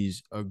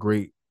she's a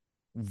great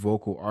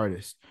vocal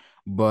artist,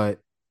 but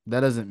that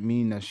doesn't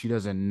mean that she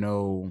doesn't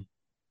know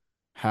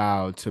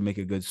how to make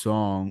a good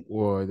song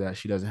or that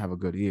she doesn't have a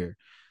good ear.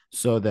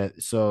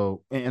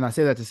 And I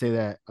say that to say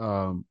that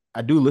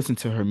I do listen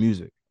to her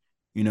music.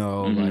 You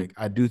know, like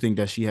Mm-hmm. I do think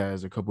that she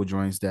has a couple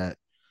joints that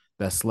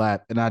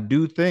slap, and I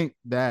do think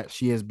that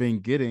she has been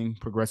getting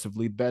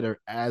progressively better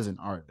as an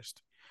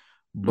artist.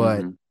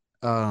 But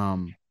Mm-hmm.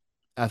 um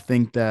I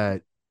think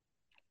that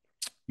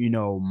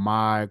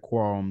my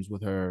qualms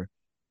with her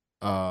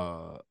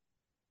uh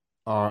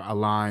are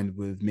aligned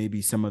with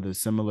maybe some of the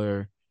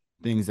similar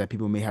things that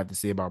people may have to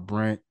say about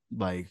Brent,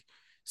 like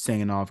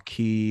singing off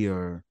key,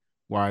 or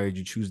why did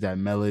you choose that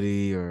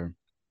melody, or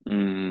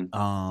Mm-hmm.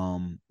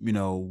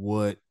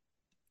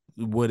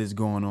 what is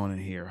going on in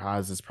here? How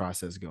is this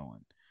process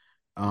going?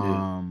 Yeah.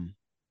 Um,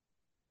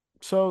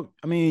 so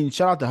I mean,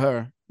 shout out to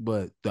her,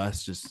 but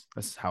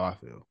that's how I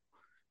feel.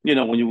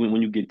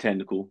 When you get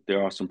technical,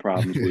 there are some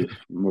problems with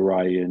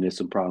Mariah and there's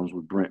some problems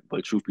with Brent.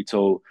 But truth be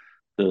told,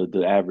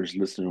 the average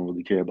listener don't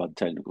really care about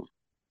the technicals.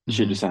 The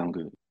shit just Hmm. sound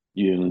good.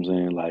 You know what I'm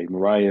saying? Like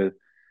Mariah,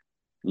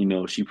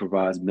 she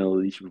provides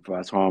melody, she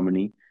provides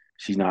harmony.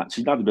 She's not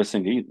the best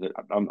singer either.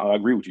 I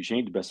agree with you. She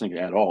ain't the best singer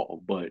at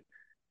all, but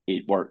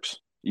it works.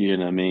 You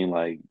know what I mean?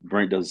 Like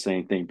Brent does the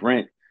same thing.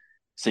 Brent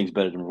sings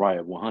better than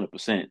Mariah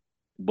 100%.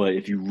 But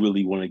if you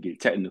really want to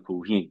get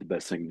technical, he ain't the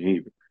best singer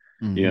either.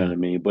 You know what I Hmm.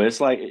 mean? But it's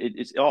like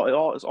it's all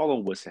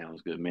on what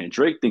sounds good, man.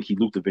 Drake think he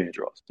Luther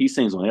Vandross. He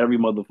sings on every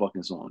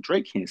motherfucking song.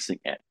 Drake can't sing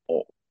at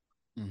all.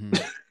 Hmm.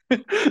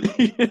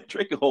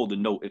 Drake can hold a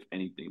note if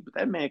anything, but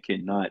that man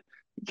cannot.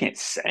 He can't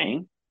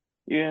sing.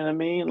 You know what I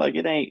mean? Like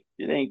it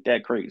ain't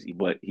that crazy.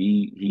 But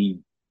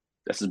he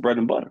that's his bread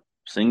and butter.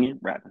 Singing,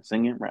 rapping,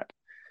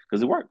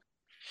 because it worked.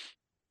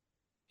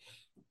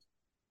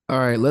 All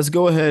right, let's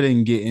go ahead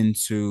and get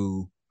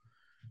into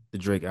the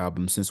Drake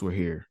album since we're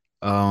here.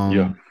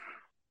 Yeah.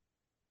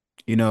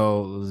 It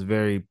was a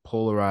very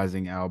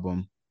polarizing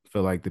album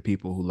feel like the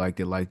people who liked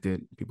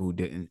it. People who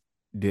didn't.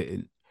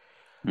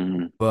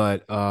 Hmm.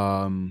 But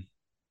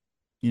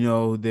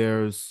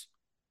there's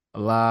a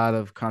lot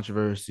of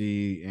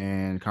controversy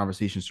and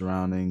conversation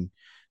surrounding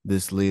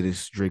this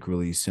latest Drake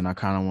release, and I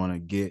kind of want to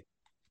get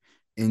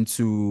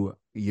into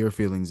your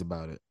feelings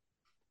about it.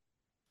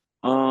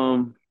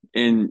 Um,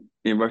 in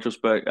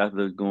retrospect,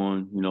 after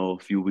going, a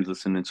few weeks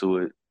listening to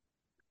it,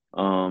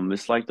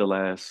 it's like the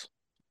last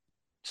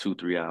 2,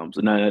 3 albums.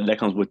 And that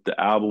comes with the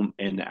album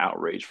and the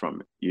outrage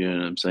from it. You know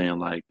what I'm saying?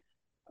 Like,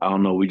 I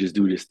don't know, we just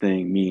do this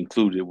thing, me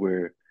included,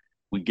 where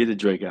we get a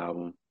Drake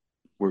album,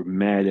 we're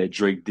mad that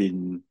Drake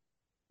didn't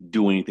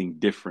do anything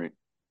different,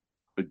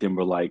 but then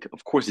we're like,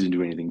 of course he didn't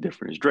do anything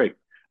different. It's Drake.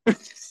 You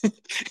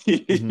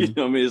Mm-hmm.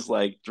 know what I mean? It's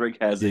like Drake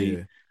has a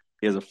Yeah.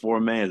 he has a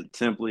format, he has a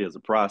template, he has a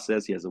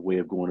process, he has a way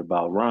of going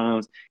about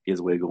rhymes, he has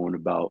a way of going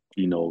about,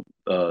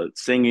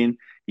 singing.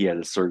 He has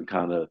a certain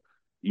kind of,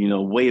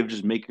 way of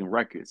just making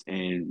records.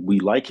 And we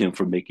like him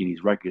for making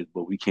these records,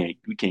 but we can't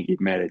get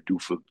mad at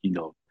dude for,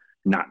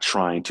 not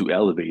trying to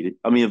elevate it.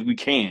 I mean, if we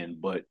can,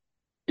 but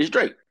it's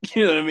Drake.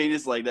 You know what I mean?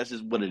 It's like that's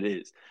just what it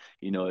is.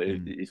 You know, if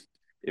Mm. if,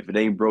 if it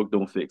ain't broke,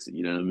 don't fix it.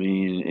 You know what I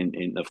mean?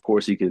 And of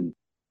course he can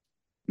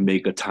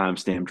make a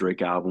timestamp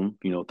Drake album,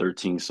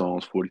 13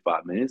 songs,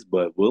 45 minutes,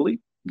 but will he?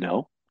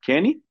 No.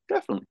 Can he?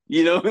 Definitely.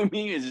 You know what I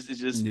mean? It's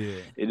just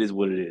Yeah. it is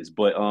what it is.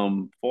 But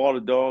for all the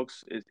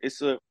dogs,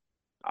 it's a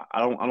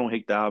I don't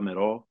hate the album at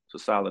all.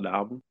 It's a solid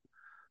album.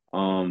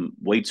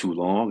 Way too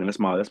long, and that's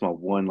my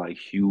one like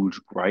huge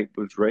gripe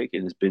with Drake,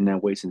 and it's been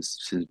that way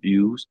since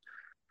Views.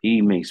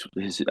 He makes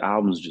his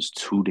albums just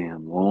too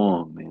damn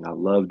long, man. I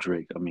love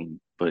Drake. I mean,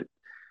 but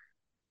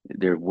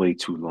they're way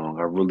too long.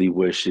 I really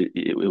wish it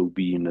would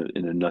be in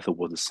a nothing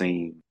was the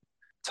same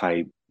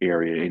type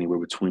area, anywhere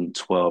between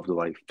 12 to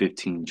like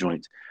 15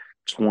 joints.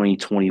 20,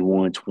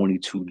 21,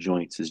 22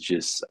 joints is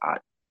just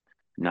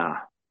nah,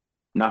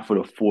 not for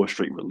the four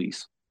straight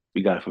release.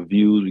 We got it for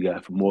Views, we got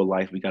it for More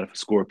Life, we got it for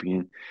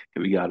Scorpion,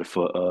 and we got it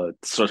for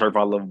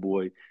Certified Lover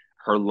Boy,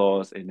 Her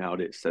Loss, and now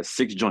this. That's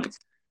 6 joints,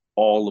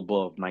 all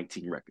above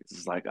 19 records.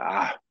 It's like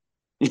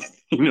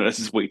that's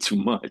just way too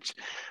much.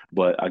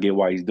 But I get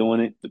why he's doing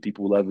it. The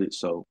people love it,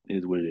 so it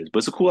is what it is. But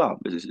it's a cool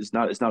album. It's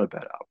not a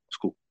bad album. It's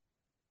cool.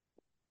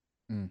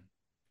 Mm.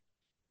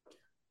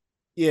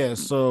 Yeah.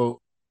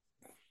 So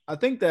I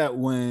think that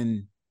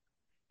when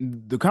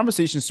the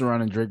conversations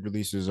surrounding Drake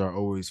releases are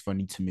always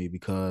funny to me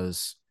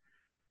because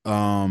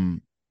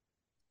um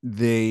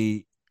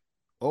they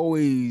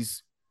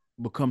always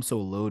become so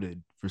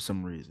loaded for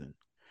some reason.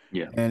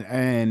 Yeah.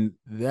 And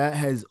that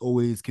has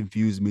always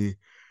confused me.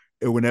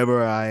 And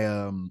whenever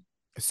I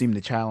seem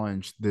to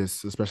challenge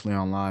this, especially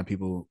online,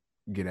 people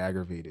get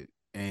aggravated.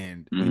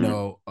 And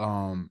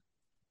Hmm.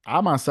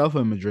 I myself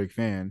am a Drake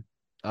fan.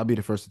 I'll be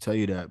the first to tell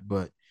you that,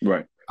 but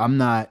Right. I'm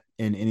not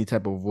in any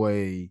type of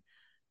way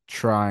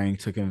trying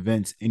to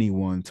convince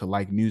anyone to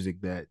like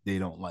music that they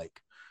don't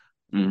like.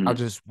 I Hmm.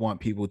 just want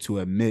people to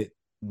admit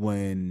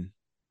when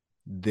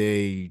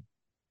they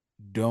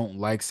don't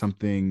like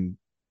something,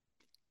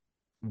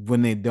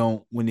 when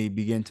they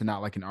begin to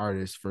not like an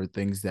artist for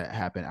things that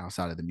happen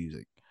outside of the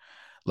music.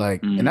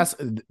 Like, and Hmm. that's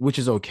which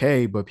is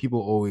okay, but people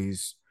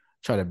always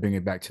try to bring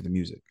it back to the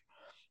music.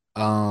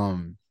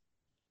 Um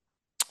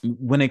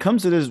when it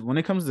comes to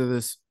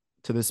this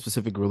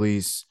specific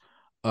release,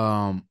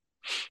 um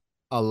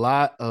a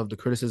lot of the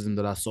criticism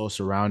that I saw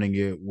surrounding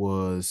it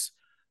was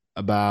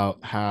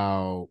about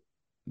how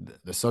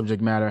the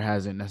subject matter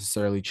hasn't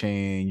necessarily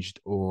changed,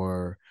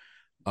 or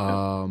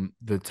Yeah.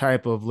 the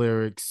type of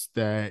lyrics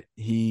that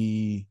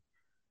he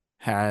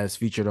has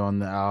featured on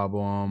the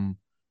album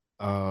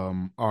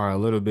are a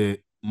little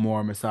bit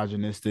more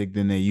misogynistic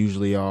than they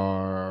usually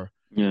are,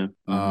 Yeah.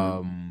 Hmm.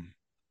 um,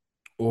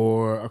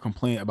 or a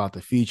complaint about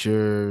the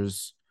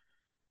features.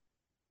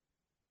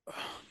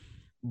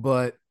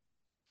 But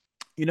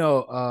you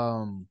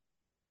know,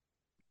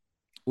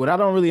 what I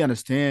don't really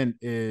understand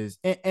is,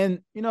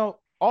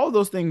 all of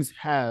those things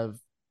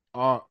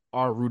are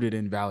rooted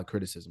in valid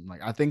criticism.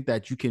 Like, I think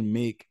that you can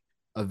make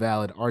a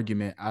valid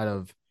argument out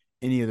of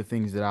any of the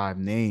things that I've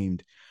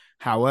named.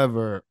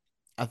 However,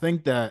 I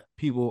think that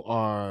people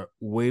are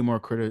way more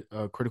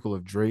critical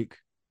of Drake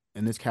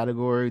in this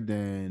category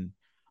than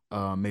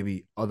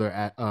maybe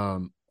other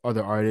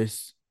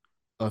artists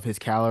of his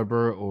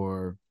caliber,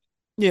 or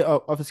yeah,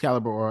 of his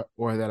caliber,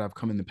 or that have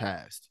come in the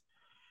past.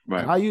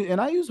 And Right.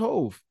 I use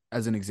Hove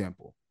as an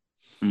example.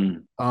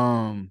 Mm.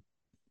 Um,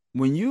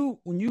 when you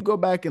go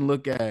back and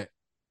look at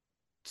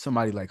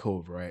somebody like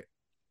Hove, right?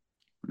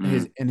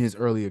 His Mm. in his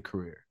earlier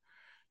career,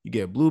 you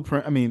get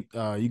Blueprint. I mean,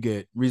 you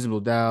get Reasonable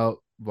Doubt,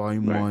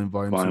 Volume Right. One,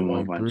 Volume Two, Volume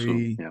one, Volume volume two.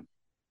 Three. Yeah.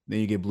 Then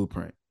you get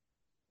Blueprint,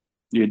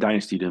 Yeah.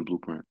 Dynasty then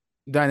Blueprint.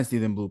 Dynasty,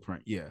 then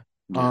Blueprint. Yeah.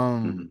 Yeah.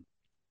 Um, Hmm.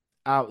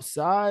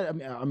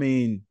 outside, I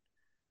mean,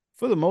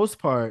 for the most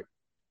part,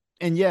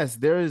 and yes,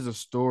 there is a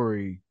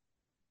story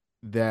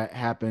that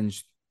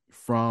happens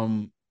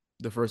from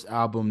the first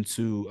album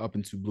to up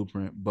into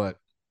Blueprint, but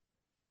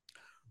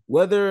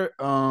whether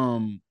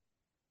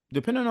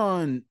depending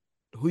on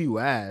who you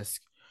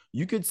ask,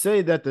 you could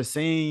say that the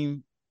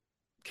same.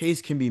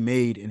 case can be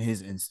made in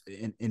his and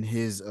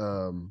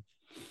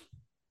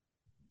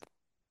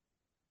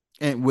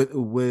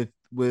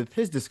with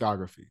his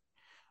discography.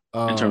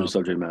 in terms Uh, of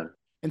subject matter.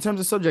 in terms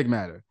of subject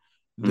matter,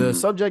 the Hmm.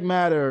 subject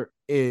matter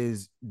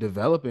is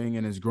developing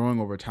and is growing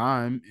over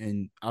time,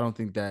 and I don't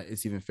think that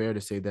it's even fair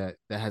to say that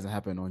that hasn't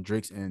happened on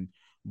Drake's end.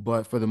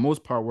 But for the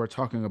most part, we're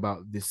talking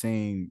about the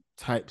same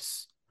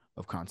types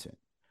of content.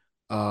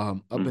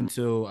 Up Hmm.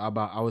 until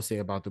about, I would say,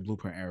 about the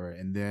Blueprint era,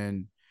 and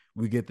then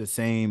we get the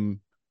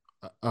same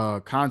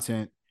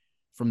content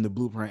from the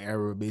Blueprint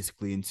era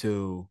basically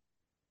until,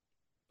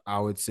 I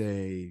would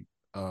say,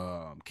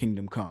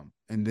 Kingdom Come,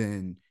 and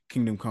then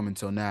Kingdom Come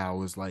until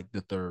now is like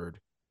the third.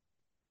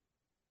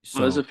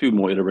 Well, there's So a few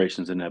more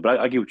iterations in that, but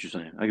I get what you're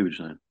saying. I get what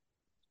you're saying.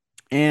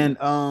 Yeah. and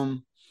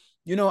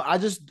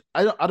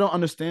I don't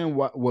understand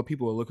what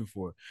people are looking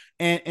for.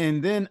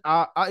 And then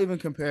I even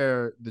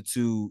compare the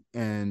two,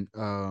 and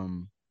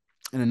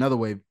in another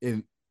way,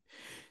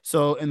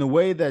 so in the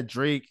way that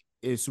Drake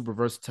is super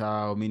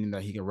versatile, meaning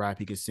that he can rap,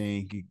 he can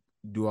sing, he can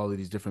do all of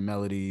these different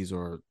melodies,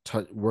 or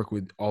work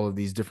with all of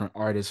these different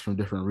artists from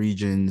different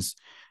regions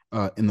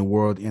in the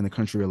world and the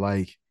country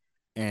alike,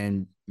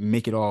 and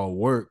make it all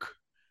work.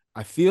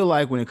 I feel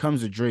like when it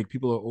comes to Drake,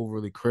 people are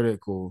overly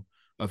critical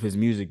of his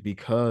music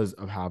because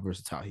of how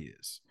versatile he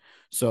is.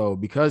 So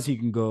because he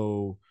can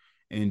go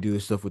and do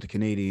stuff with the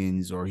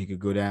Canadians, or he could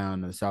go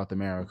down to South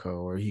America,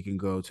 or he can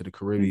go to the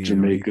Caribbean, or he,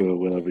 Jamaica or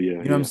whatever. Yeah, you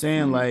know what I'm yeah.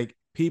 saying? Hmm. Like,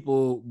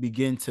 people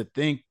begin to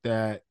think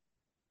that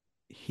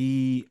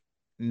he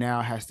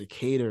now has to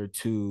cater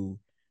to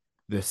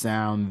the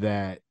sound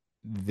that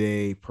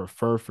they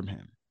prefer from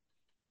him.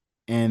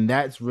 And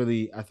that's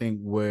really, I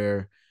think,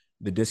 where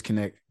the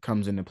disconnect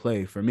comes into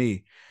play for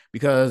me.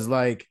 Because,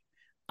 like,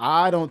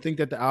 I don't think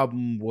that the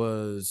album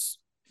was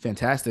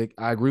fantastic.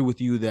 I agree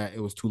with you that it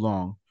was too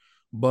long,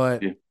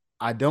 but Yeah.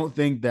 I don't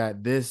think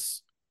that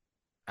this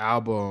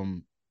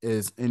album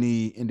is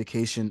any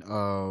indication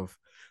of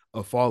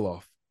a fall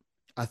off.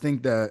 I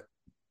think that,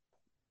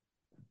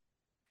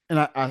 and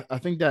I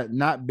think that,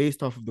 not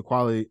based off the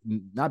quality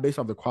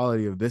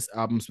of this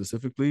album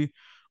specifically,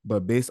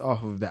 but based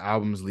off of the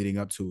albums leading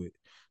up to it.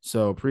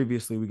 So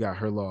previously we got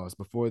Her Loss.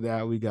 Before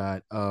that we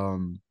got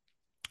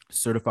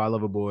Certified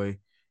Lover Boy,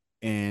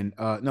 and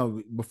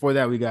no, before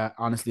that we got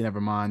Honestly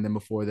Nevermind. Then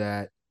before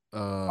that,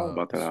 All uh,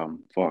 about that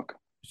album. Fuck.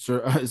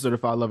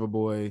 Certified Lover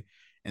Boy,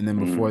 and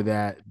then before Hmm.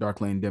 that, Dark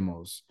Lane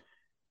Demos.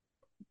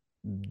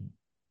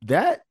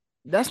 That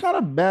that's not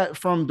a bad,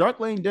 from Dark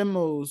Lane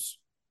Demos,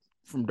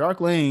 from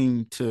Dark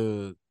Lane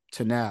to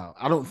now.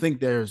 I don't think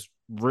there's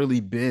really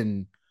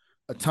been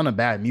a ton of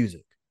bad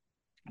music.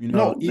 You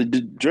know, No,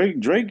 the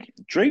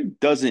Drake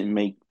doesn't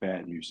make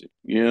bad music.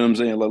 You know what I'm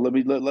saying?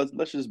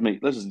 Like,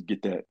 let's just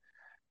get that.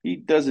 He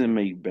doesn't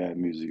make bad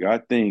music. I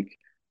think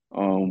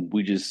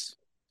we just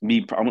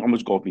me. I'm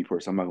just going with me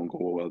first. I'm not gonna go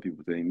with what other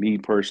people think. Me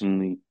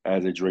personally,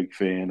 as a Drake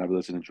fan, I've been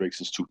listening to Drake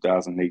since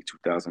 2008,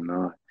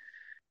 2009.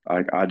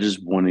 I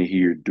just want to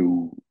hear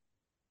dude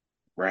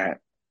rap.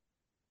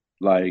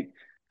 Like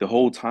the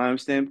whole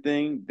timestamp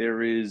thing,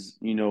 there is,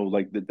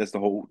 like that's the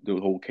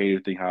whole cater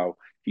thing. How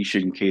he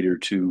shouldn't cater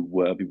to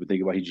what people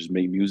think about. He just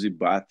made music,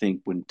 but I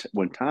think when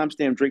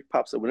timestamp Drake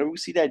pops up, whenever we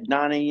see that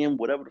 9 a.m.,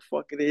 whatever the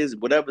fuck it is,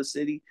 whatever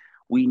city,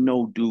 we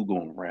know dude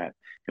gonna rap,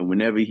 and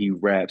whenever he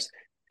raps,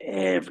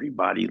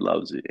 everybody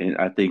loves it, and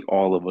I think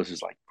all of us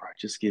is like, bro,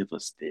 just give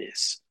us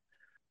this,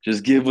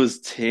 just give us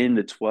 10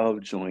 to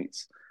 12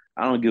 joints.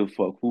 I don't give a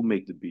fuck who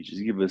make the beat.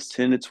 Just give us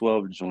 10 to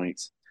 12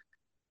 joints,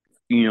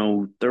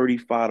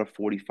 35 to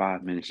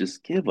 45 minutes.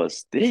 Just give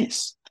us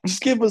this.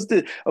 Just give us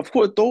this. Of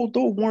course, throw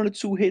one or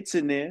two hits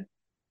in there.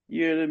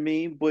 You know what I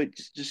mean? But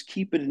just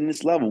keep it in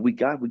this level. We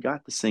got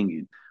the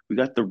singing. We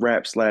got the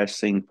rap slash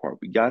sing part.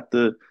 We got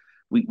the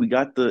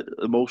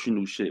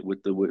emotional shit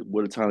with the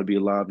what a time to be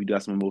alive. You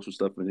got some emotional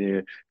stuff in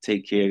there.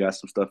 Take care, got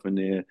some stuff in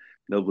there.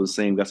 Never the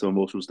same, got some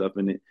emotional stuff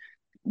in it.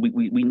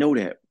 We know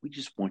that. We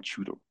just want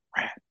you to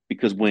rap.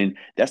 Because when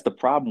that's the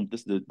problem,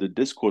 this the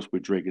discourse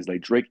with Drake is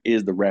like Drake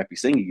is the rappy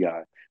singing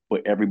guy,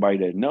 but everybody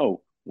that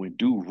know when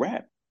dude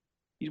rap,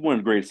 he's one of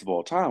the greatest of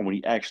all time when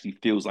he actually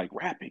feels like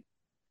rapping.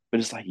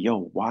 But it's like, yo,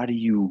 why do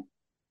you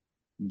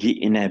get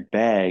in that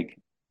bag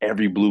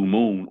every blue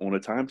moon on a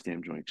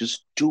timestamp joint?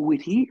 Just do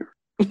it here.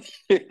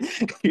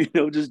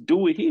 Just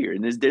do it here.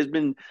 And there's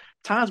been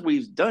times where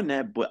he's done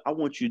that, but I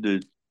want you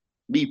to,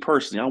 me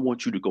personally, I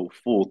want you to go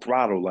full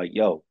throttle, like,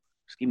 yo,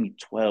 just give me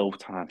 12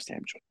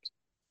 timestamp joints.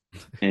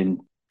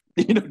 And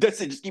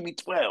that's it. Just give me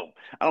 12.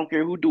 I don't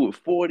care who do it.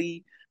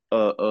 40,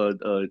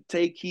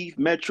 Tay Keith,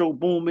 Metro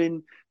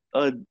Boomin,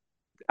 I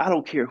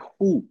don't care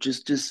who.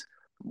 Just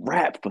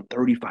rap for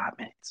 35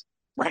 minutes.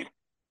 Rap.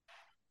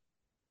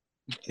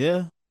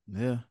 yeah,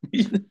 yeah.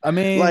 I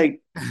mean,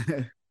 Like,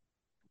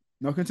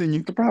 no, continue.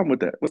 what's the problem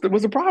with that?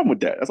 What's the problem with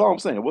that? That's all I'm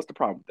saying. What's the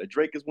problem with that?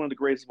 Drake is one of the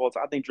greatest of all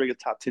time. I think Drake is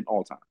top 10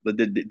 all time.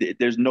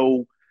 There's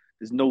no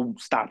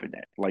stopping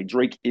that. Like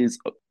Drake is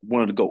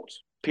one of the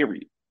goats.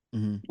 Period.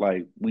 Hmm.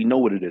 Like we know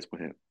what it is for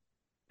him.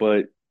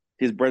 But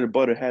his bread and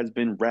butter has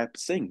been rap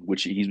sing,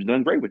 which he's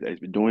done great with that. He's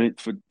been doing it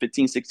for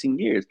 15, 16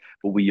 years.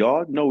 But we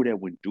all know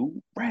that when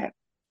dude rap,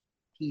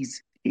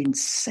 he's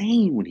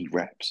insane when he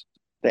raps.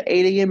 The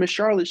 8 a.m. in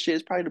Charlotte shit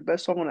is probably the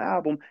best song on the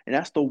album, and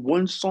that's the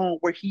one song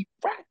where he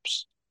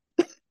raps.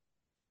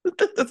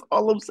 That's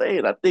all I'm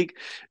saying. I think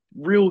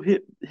real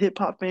hip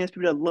hop fans,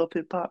 people that love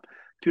hip hop,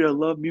 people that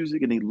love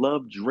music, and they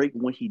love Drake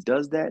when he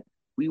does that,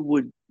 we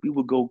would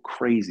go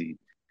crazy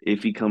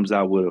if he comes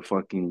out with a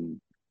fucking,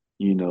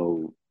 you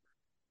know,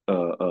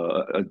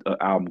 a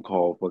album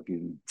called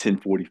fucking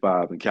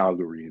 1045 in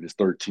Calgary and it's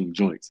 13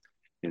 joints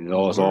and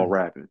it's all Sure.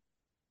 rapping.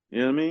 You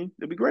know what I mean?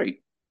 It'd be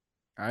great.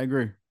 I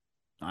agree.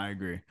 I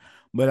agree.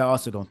 But I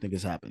also don't think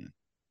it's happening.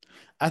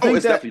 I Oh, think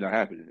it's that definitely not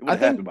happening. It would I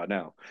have happened think by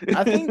now.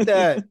 I think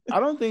that I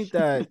don't think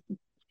that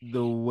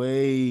the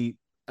way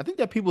I think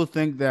that people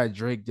think that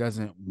Drake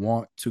doesn't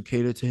want to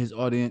cater to his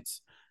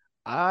audience.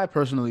 I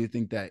personally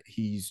think that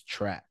he's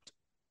trapped.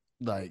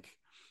 Like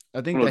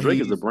I think No, that Drake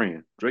is a he's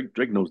brand.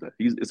 Drake knows that.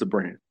 It's a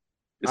brand.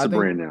 It's I a think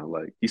brand now.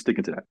 Like he's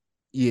sticking to that.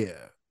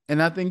 yeah.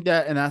 And I think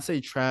that and I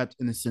say trapped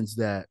in the sense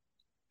that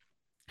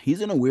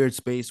he's in a weird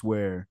space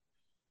where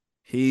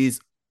he's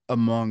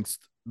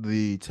amongst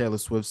the Taylor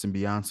Swifts and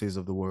Beyonces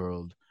of the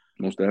world,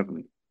 Most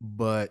definitely.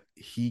 but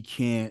he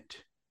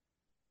can't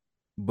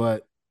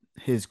but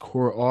his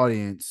core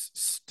audience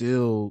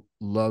still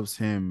loves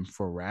him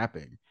for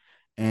rapping.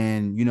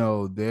 And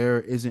there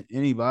isn't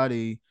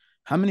anybody,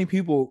 how many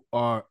people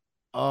are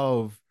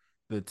of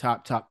the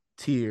top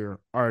tier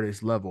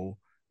artist level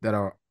that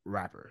are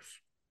rappers?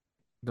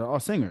 They're all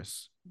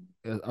singers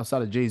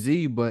outside of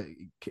Jay-Z, but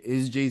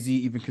is Jay-Z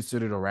even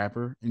considered a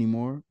rapper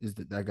anymore? Is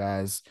that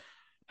guy's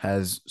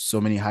has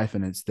so many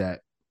hyphenates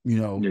that, you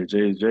know, Yeah,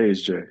 Jay is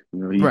Jay. You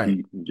know, right.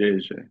 he Jay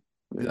is Jay.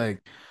 Yeah.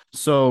 Like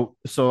so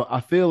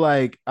I feel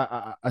like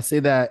I say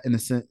that in the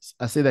sense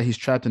I say that he's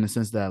trapped in the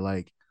sense that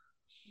like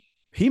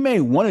he may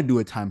want to do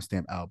a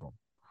timestamp album,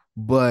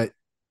 but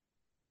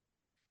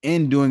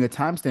in doing a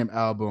timestamp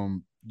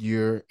album,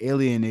 you're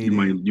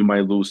alienating You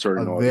might lose a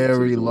certain audiences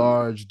very doing that.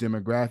 large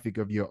demographic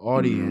of your Hmm.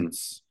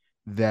 audience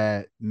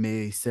that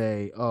may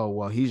say, oh,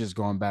 well, he's just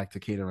going back to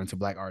catering to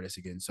black artists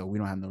again. So we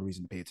don't have no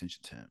reason to pay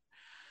attention to him.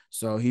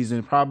 So he's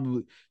in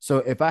probably. So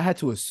if I had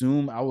to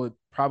assume, I would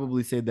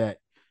probably say that.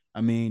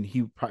 I mean,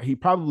 he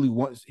probably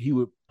wants. He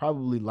would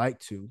probably like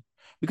to,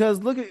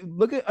 because look at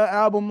an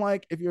album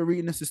like If You're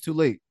Reading This Is Too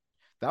Late.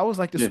 That was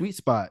like the Yeah, sweet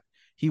spot.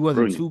 He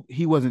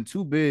wasn't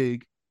too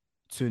big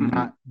to hmm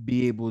not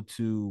be able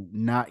to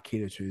not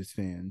cater to his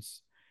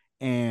fans,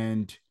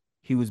 and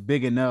he was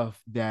big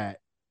enough that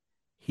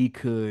he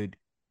could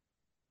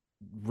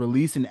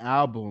release an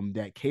album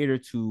that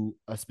catered to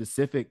a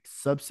specific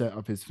subset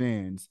of his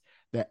fans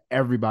that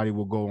everybody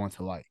will go on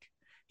to like.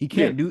 He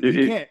yeah. can't do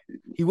he can't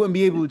he wouldn't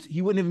be able to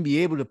he wouldn't even be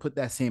able to put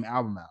that same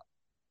album out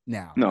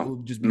now. It No,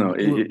 would just be no.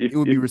 it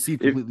would be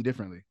received completely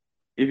differently.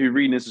 If you're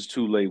reading this is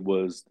too late,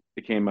 was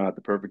it came out at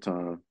the perfect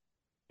time,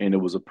 and it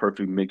was a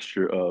perfect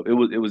mixture of it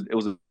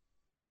was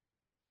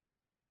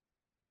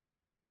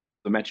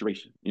a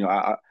maturation. You know,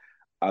 I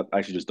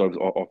actually just thought it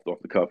was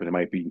off the cuff, and it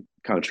might be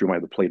kind of true. I might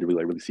have to play to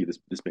really see this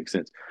makes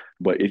sense.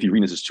 But if you're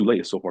reading this is too late,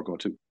 it's so far gone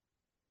too.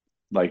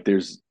 Like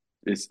it's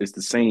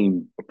the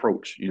same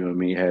approach. You know what I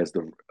mean? It has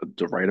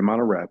the right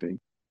amount of rapping,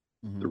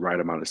 the Mm-hmm. right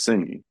amount of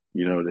singing.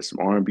 You know, there's some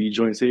R&B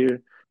joints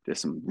here. There's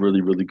some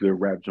really good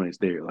rap joints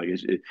there. Like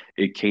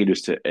it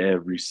caters to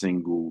every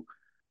single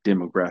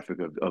demographic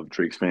of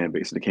Drake's fan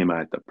base, and it came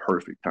out at the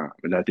perfect time.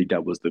 And I think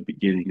that was the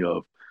beginning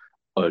of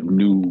a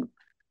new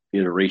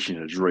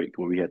iteration of Drake,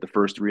 where we had the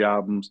first three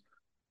albums,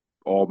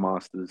 all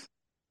monsters.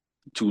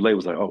 Too Late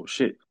was like, oh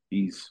shit,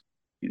 this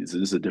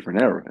is a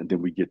different era. And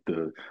then we get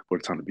the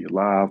What a Time to Be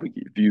Alive, we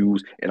get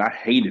Views, and I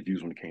hated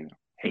Views when it came out.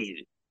 Hated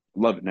it.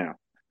 Love it now,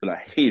 but I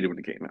hated it when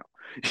it came out.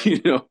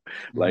 you know,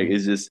 like Mm-hmm.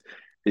 it's just.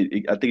 I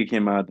think it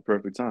came out at the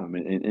perfect time,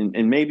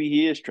 and maybe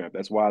he is trapped.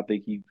 That's why I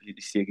think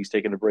he's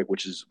taking a break,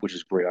 which is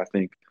great. I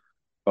think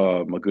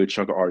a good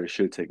chunk of artists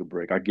should take a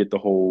break. I get the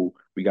whole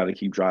we got to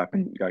keep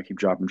dropping, we got to keep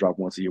dropping, drop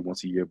once a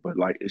year, but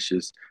like it's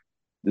just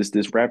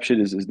this rap shit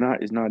is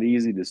not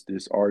easy.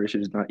 This artist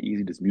shit is not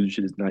easy. This music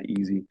shit is not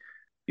easy.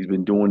 He's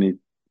been doing it,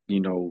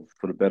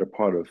 for the better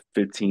part of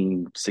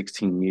 15,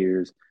 16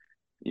 years.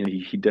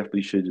 He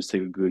definitely should just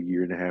take a good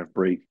year and a half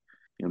break.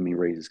 You know what I mean,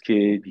 raise his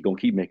kid. He gonna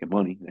keep making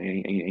money.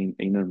 Ain't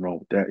nothing wrong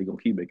with that. He gonna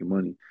keep making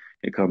money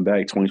and come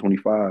back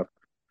 2025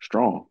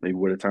 strong. Maybe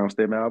with a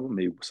timestamp album,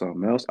 maybe with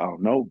something else. I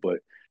don't know,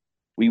 but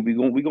we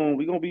gonna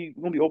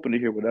be open to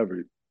hear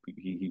whatever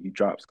he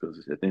drops because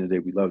at the end of the day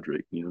we love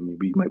Drake. You know what I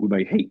mean?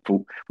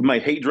 We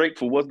might hate Drake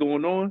for what's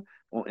going on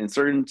in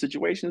certain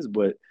situations,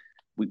 but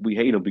we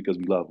hate him because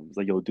we love him. It's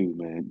like, yo, dude,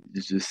 man,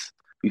 it's just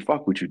we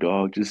fuck with you,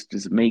 dog.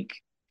 Just make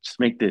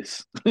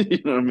this. You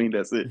know what I mean?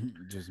 That's it.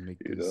 Just make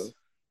You know, this.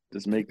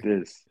 just make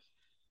this.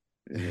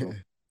 You know,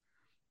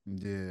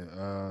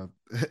 Yeah.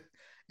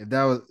 If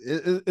that was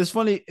it's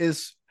funny.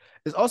 It's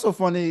also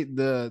funny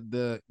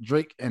the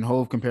Drake and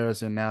Hove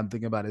comparison. Now I'm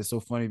thinking about it, it's so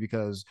funny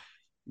because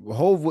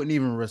Hove wouldn't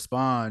even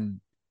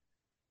respond.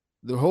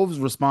 The Hove's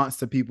response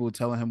to people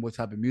telling him what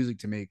type of music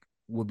to make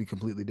will be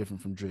completely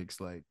different from Drake's.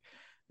 Like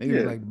niggas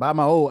was Yeah, like, buy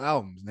my old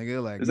albums,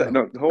 nigga. Like, is that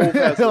no. no? The whole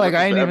has Like I records ain't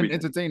for even everything.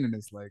 entertaining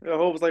this. Like, The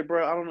whole was like,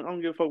 bro, I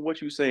don't give a fuck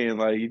what you saying.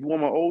 Like, if you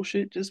want my old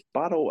shit, just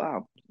buy the old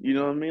album. You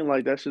know what I mean?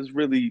 Like, that's just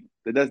really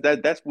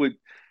that's what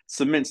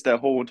cements that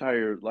whole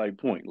entire like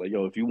point. Like,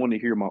 yo, if you want to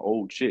hear my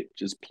old shit,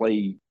 just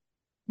play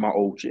my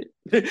old shit.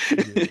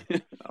 yeah.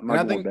 I'm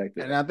not going back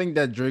to And that. I think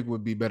that Drake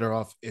would be better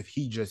off if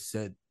he just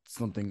said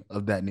something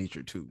of that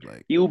nature too.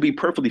 He would be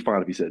perfectly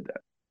fine if he said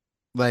that.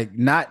 Like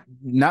not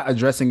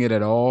addressing it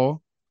at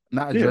all,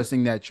 not Yeah.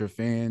 addressing that your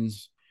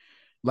fans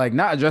like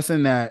not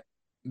addressing that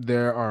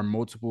there are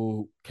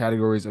multiple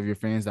categories of your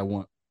fans that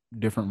want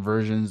different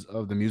versions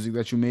of the music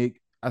that you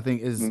make. I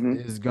think Hmm.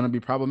 is going to be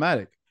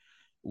problematic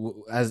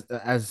as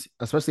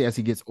especially as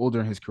he gets older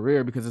in his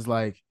career because it's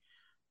like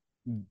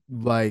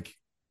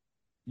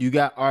you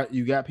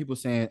got people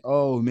saying,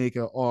 "Oh, make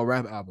an all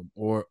rap album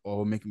or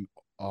make an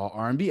all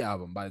R&B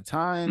album." By the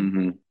time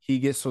Hmm. he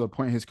gets to the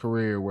point in his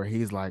career where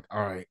he's like,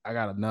 "All right, I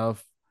got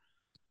enough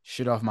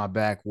shit off my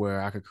back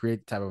where I could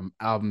create the type of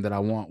album that I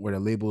want, where the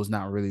label is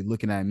not really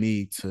looking at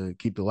me to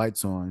keep the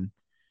lights on,"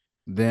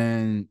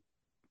 then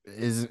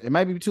is it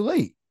might be too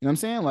late. You know what I'm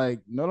saying?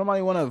 Like,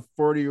 nobody want a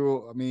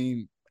 40-year-old. I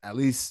mean, at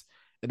least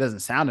it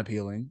doesn't sound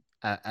appealing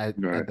at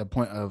Right. the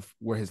point of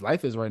where his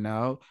life is right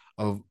now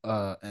of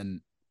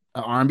an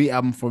R&B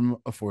album from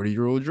a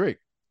 40-year-old Drake.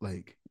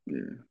 Like,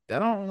 Yeah. that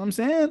don't, you know what I'm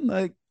saying?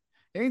 Like,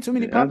 there ain't too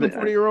many Yeah. popular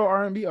 40-year-old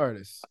R&B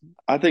artists.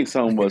 I think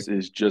some of us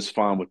is just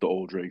fine with the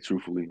old Drake.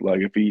 Truthfully,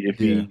 like if Yeah.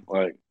 he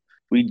like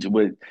we,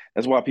 but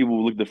that's why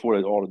people look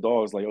for all the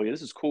dogs. Like, oh yeah,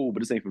 this is cool, but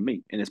this ain't for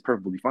me, and it's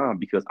perfectly fine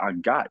because I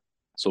got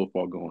so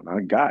far going.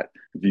 I got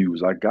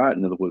views. I got,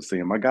 in other words,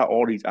 saying I got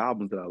all these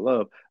albums that I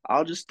love.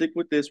 I'll just stick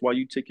with this while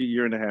you take a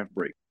year and a half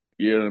break.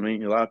 You know what I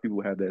mean? A lot of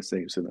people have that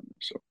same sentiment.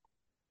 So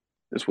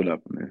that's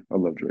whatever, man. I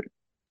love Drake.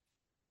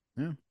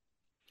 Yeah.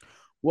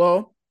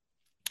 Well,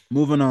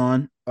 moving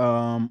on.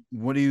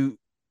 What are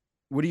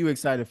you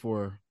excited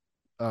for?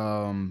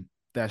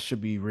 That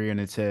should be rearing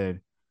its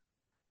head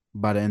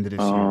by the end of this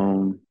year,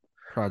 Um,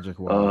 project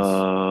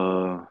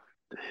wise.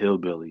 the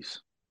Hillbillies.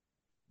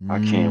 I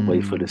can't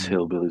wait for this Mm.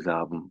 Hillbillies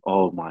album.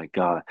 Oh my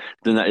God.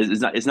 Then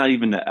it's not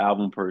even the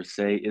album per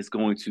se. It's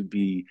going to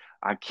be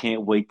I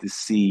can't wait to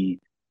see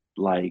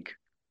like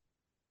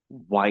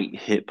white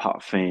hip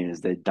hop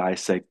fans that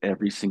dissect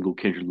every single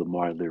Kendrick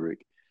Lamar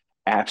lyric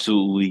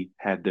absolutely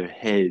have their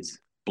heads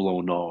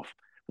blown off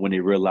when they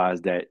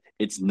realize that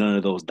it's none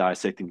of those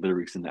dissecting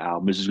lyrics in the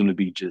album. It's just going to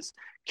be just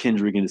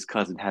Kendrick and his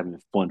cousin having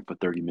fun for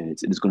 30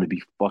 minutes, and it's going to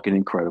be fucking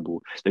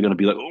incredible. They're going to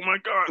be like, "Oh my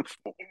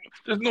God,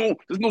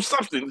 there's no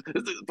substance."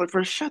 It's like,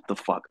 for shut the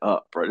fuck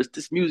up, bro.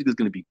 This music is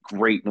going to be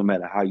great no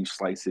matter how you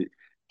slice it.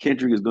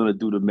 Kendrick is going to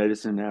do the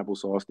medicine and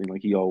applesauce thing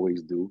like he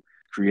always do,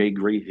 create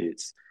great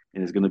hits,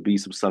 and there's gonna be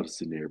some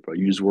substance in there, bro.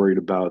 You're just worried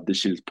about this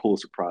shit is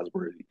Pulitzer Prize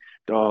worthy.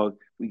 Dog,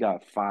 we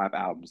got 5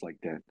 albums like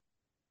that.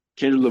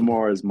 Kendrick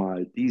Lamar is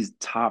he's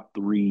top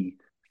three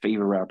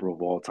favorite rapper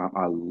of all time.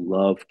 I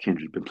love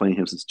Kendrick. Been playing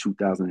him since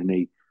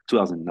 2008,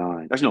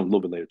 2009. Actually, no, a little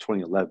bit later,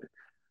 2011.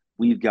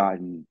 We've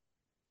gotten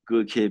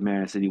Good Kid,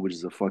 Mad City, which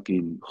is a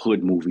fucking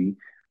hood movie.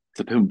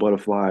 To Pimp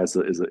Butterfly is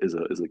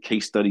a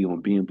case study on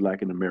being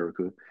black in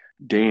America.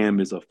 Damn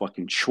is a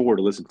fucking chore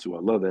to listen to. I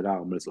love that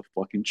album. It's a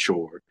fucking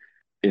chore.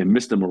 And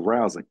Mr.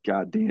 Morale's a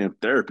goddamn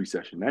therapy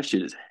session. That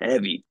shit is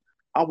heavy.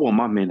 I want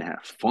my man to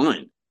have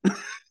fun.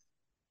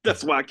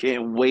 That's why I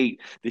can't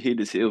wait to hear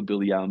this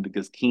Hillbilly album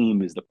because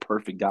Keem is the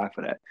perfect guy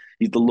for that.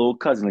 He's the little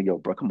cousin. Like, yo,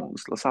 bro, come on,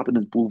 let's hop in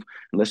this booth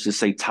and let's just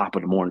say top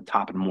of the morning,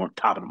 top of the morning,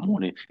 top of the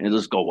morning, and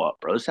let's go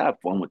up, bro. Let's have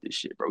fun with this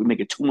shit, bro. We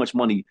making too much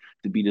money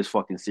to be this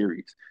fucking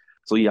serious.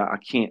 So yeah, I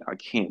can't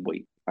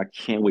wait. I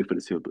can't wait for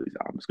this Hillbillies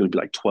album. It's gonna be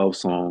like 12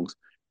 songs,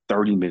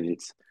 30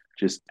 minutes,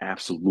 just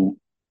absolute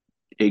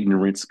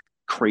ignorance,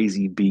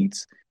 crazy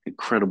beats,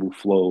 incredible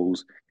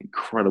flows,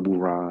 incredible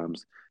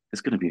rhymes.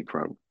 It's gonna be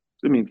incredible.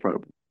 It's gonna be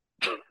incredible.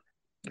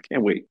 I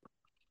can't wait.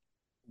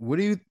 What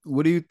do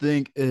you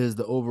think is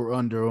the over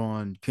under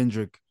on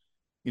Kendrick,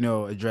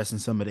 addressing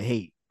some of the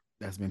hate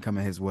that's been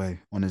coming his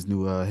way on his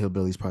new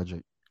Hillbillies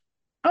project?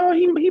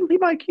 He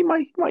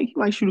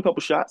might shoot a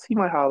couple shots. He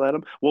might holler at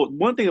him. Well,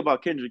 one thing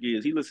about Kendrick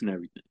is he listens to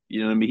everything.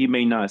 You know what I mean? He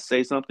may not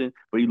say something,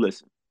 but he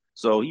listens.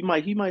 So he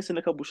might send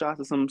a couple shots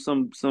to some of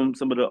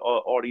the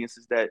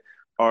audiences that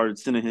are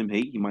sending him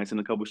hate. He might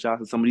send a couple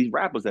shots to some of these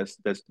rappers that's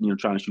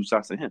trying to shoot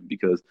shots at him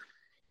because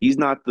he's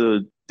not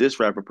the diss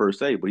rapper per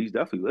se, but he's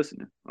definitely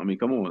listening. I mean,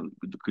 come on,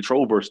 the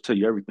control verse tell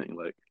you everything.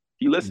 Like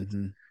he listens,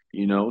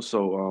 Mm-hmm.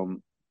 So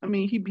I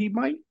mean, he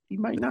might The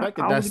not. fact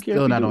I that don't that's really care if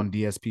still he not do. on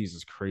DSPs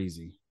is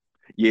crazy.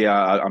 Yeah,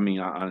 I mean,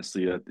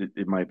 honestly,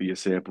 it might be a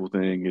sample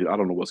thing. I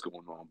don't know what's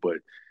going on, but I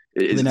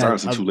it's, think it's that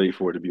honestly too late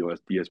for it to be on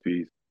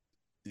DSPs.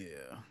 yeah,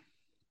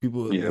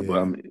 people Yeah, but I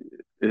yeah.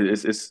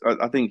 mean,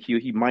 I think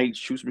he might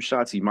shoot some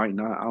shots. He might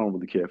not. I don't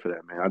really care for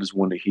that, man. I just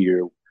want to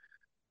hear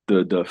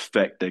the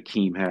effect that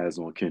Keem has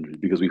on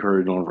Kendrick because we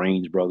heard it on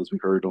Range Brothers, we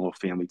heard it on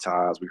Family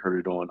Ties, we heard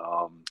it on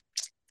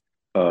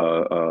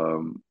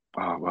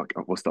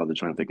what's the other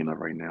joint I'm thinking of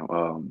right now?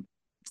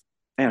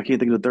 Man, I can't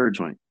think of the third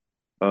joint.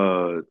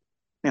 Uh,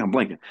 yeah, I'm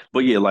blanking. But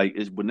yeah, like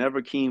it's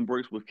whenever Keem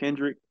works with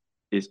Kendrick,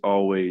 it's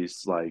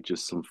always like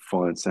just some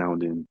fun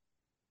sounding.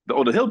 The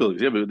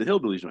Hillbillies, yeah, but the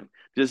Hillbillies joint.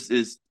 Just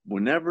is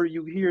whenever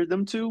you hear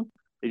them two,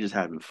 they just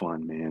having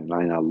fun, man.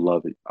 I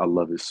love it. I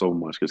love it so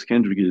much because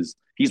Kendrick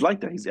he's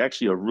like that. He's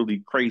actually a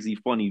really crazy,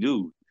 funny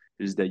dude.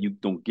 Is that you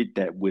don't get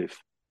that with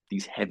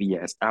these heavy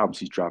ass albums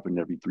he's dropping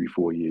every 3,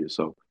 4 years.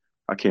 So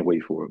I can't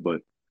wait for it.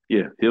 But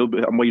yeah,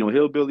 I'm waiting on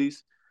Hillbillies.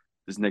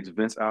 This next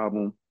Vince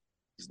album,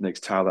 this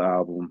next Tyler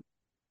album.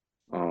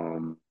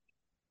 Um,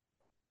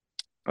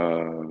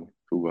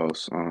 who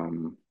else?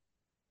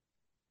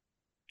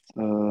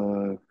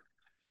 Uh,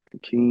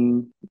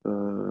 King,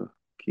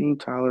 King,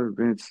 Tyler,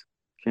 Vince,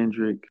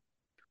 Kendrick.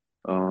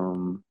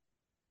 Um,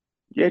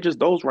 yeah, just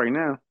those right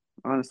now.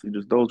 Honestly,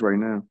 just those right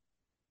now.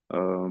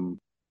 Um,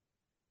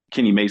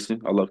 Kenny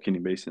Mason. I love Kenny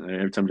Mason.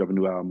 Every time he drop a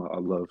new album, I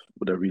love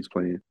whatever he's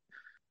playing,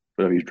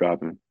 whatever he's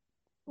dropping.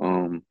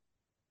 Um,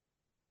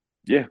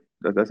 yeah,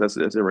 that's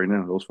it right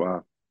now. Those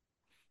five.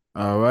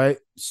 All right.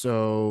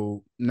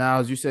 So now,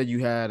 as you said, you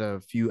had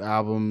a few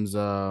albums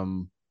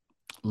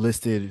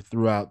listed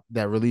throughout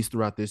that released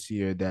throughout this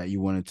year that you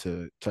wanted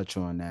to touch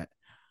on. That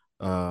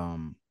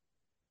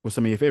what's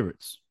some of your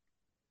favorites?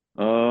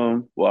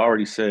 Well, I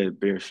already said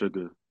Bear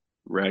Sugar,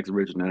 Rags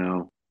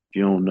Original. If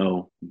you don't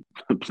know,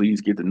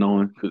 please get to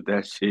knowing because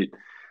that shit.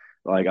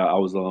 Like I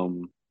was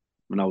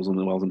when I was in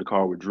the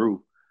car with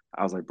Drew,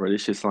 I was like, bro,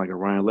 this shit sound like a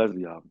Ryan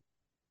Leslie album.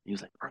 He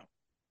was like, bro,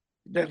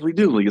 you definitely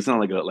do. Like it sounds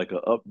like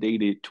a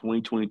updated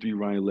 2023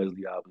 Ryan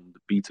Leslie album. The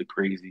beats are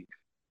crazy.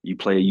 You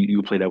play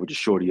that with your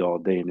shorty all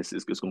day, and it's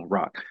gonna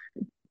rock.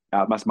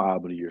 That's my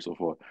album of the year so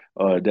far.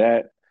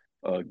 That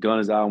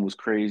Guns album was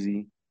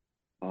crazy.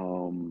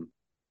 Um,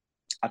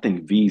 I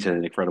think V's had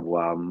an incredible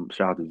album.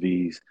 Shout out to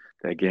V's.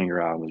 That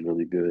Ganger album was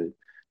really good.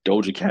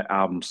 Doja Cat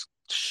albums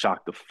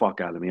shocked the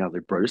fuck out of me. I was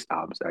like, bro, this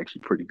album's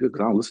actually pretty good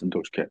because I don't listen to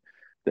Doja Cat.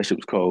 That shit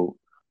was cold.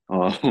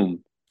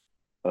 Um,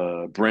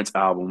 Brent's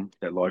album,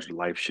 that Larger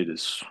Life shit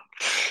is.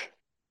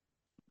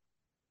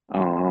 I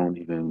don't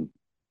even.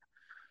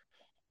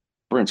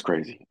 Brent's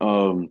crazy.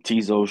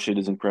 Tizo shit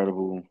is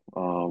incredible.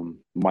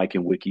 Mike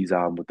and Wiki's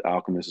album with the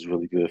Alchemist is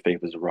really good. Faith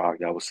is a Rock,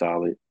 that was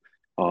solid.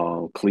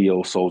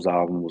 Cleo Soul's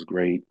album was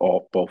great.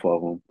 All both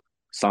of them.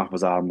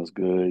 Sanfa's album was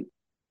good.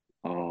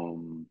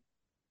 Um,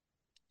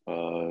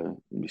 let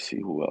me see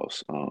who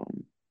else.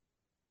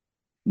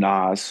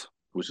 Nas,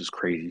 which is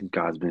crazy.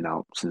 Guy's been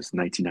out since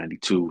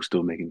 1992,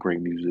 still making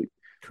great music.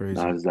 Crazy.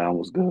 Nas' album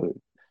was good.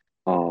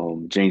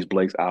 James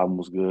Blake's album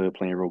was good.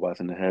 Playing Robots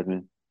into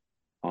Heaven.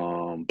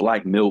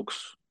 Black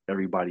Milk's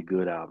Everybody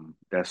Good album.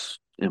 That's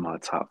in my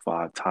top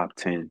five, top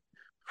 10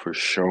 for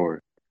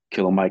sure.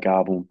 Killer Mike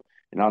album.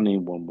 And I'll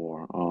name one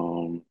more.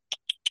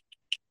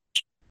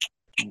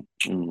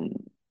 Mm,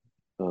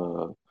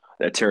 uh,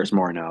 that Terrace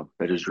Martin album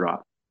that just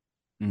dropped.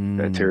 That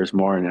Mm, Terrace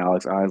Martin,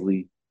 Alex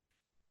Isley.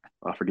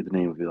 I forget the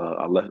name of it.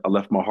 I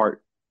left my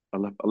heart. I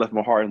left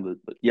my heart in the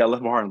yeah. I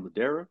left my heart in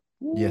Ladera.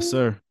 yes, Woo.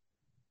 sir.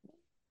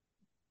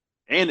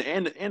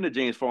 And the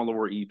James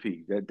Farlower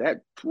EP.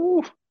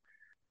 Woo,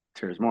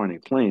 Terrace Martin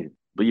ain't playing.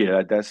 But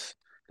yeah, that's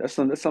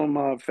some of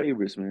my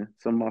favorites, man.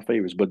 Some of my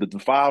favorites. But the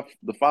five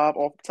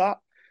off the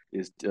top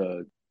is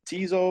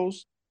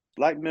Tizos,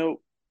 Black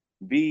Milk,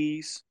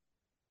 V's,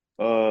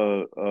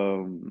 uh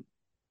um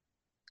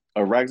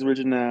Rags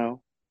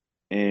Original,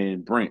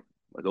 and Brent.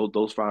 Like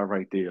those five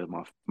right there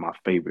are my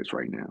favorites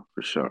right now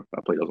for sure.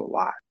 I play those a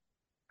lot.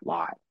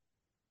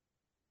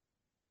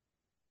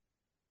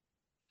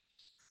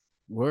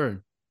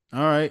 Word.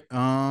 All right.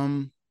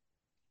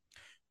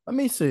 Let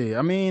me see.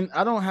 I mean,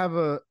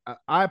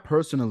 I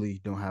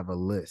personally don't have a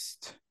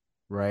list,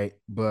 right?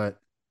 But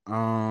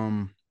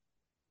um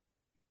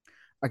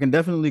I can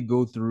definitely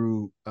go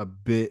through a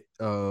bit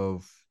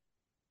of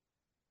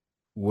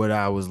what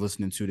I was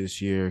listening to this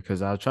year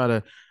because I try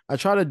to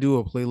do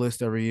a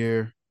playlist every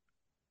year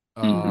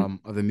Hmm.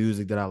 of the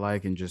music that I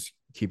like and just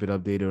keep it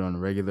updated on the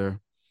regular.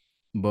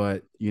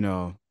 But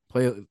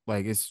play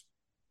like it's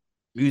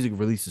music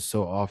releases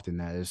so often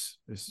that it's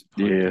hard to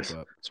keep Yes,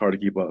 up. it's hard to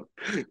keep up.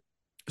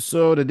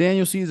 So the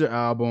Daniel Caesar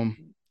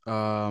album,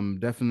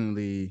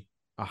 definitely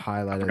a I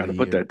highlight of forgot the to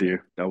put year. that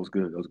there. That was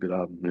good. That was a good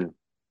album, man.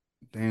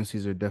 Daniel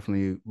Caesar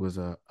definitely was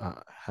a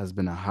has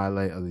been a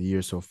highlight of the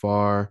year so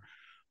far.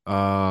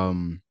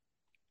 Um,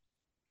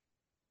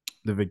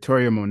 the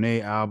Victoria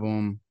Monet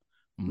album,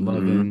 I'm Hmm.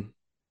 loving.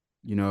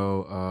 You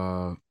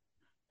know,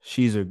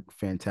 she's a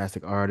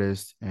fantastic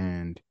artist,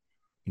 and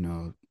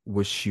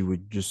wish she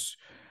would just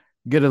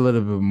get a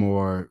little bit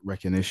more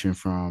recognition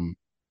from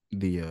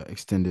the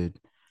extended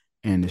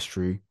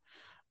industry.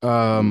 Hmm.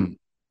 Um,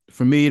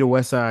 for me, the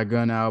West Side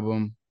Gun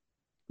album,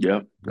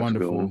 Yep, that's a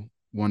good one. wonderful,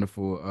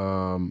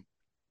 wonderful.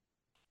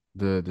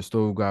 The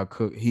Stove God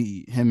cook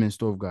him and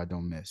Stove God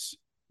don't miss.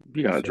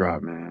 You gotta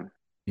drop, So man.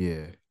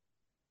 yeah,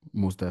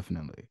 most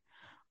definitely.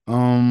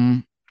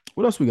 Um,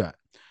 what else we got?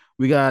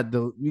 We got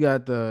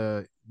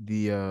the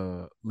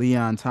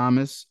Leon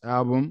Thomas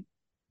album,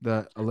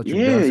 the Electric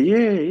Yeah, Dusk.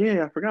 yeah,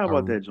 yeah. I forgot I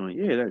about that joint.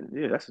 Yeah,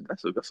 that's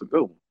a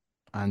good one.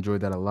 I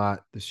enjoyed that a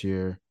lot this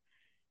year.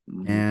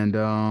 Hmm. And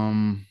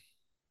in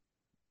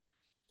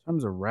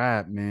terms of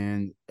rap,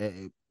 man,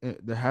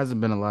 there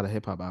hasn't been a lot of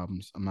hip hop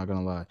albums. I'm not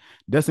gonna lie.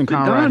 Destin Did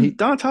Conrad,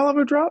 Don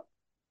Toliver drop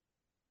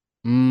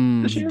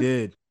this he year?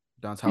 did.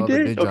 Don He Toliver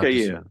did. did drop Okay,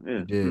 this yeah, year. yeah,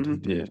 He did. He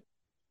yeah.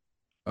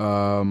 did.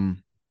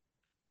 Um,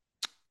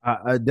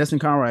 Destin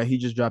Conrad, he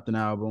just dropped an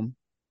album,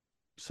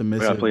 I gotta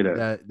Submissive. play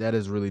that. That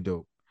is really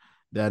dope.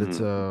 That it's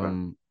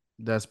Okay.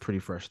 that's pretty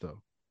fresh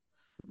though.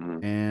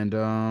 Mm.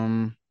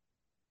 And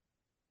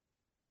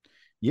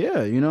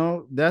yeah,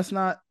 that's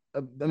not.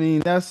 I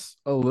mean, that's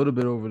a little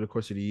bit over the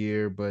course of the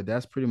year, but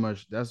that's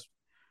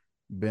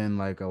been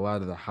like a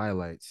lot of the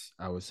highlights,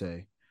 I would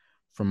say,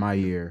 from my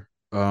Yeah. year.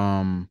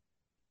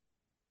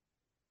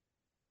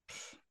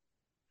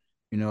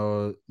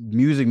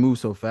 Music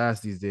moves so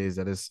fast these days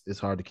that it's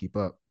hard to keep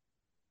up.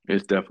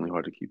 It's definitely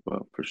hard to keep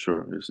up for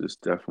sure. It's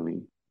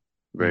definitely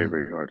very, Mhm.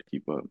 very hard to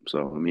keep up.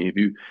 So I mean, if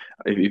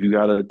you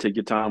gotta take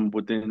your time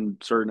within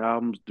certain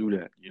albums, do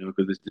that.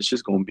 Because it's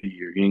just gonna be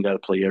here. You ain't gotta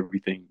play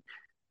everything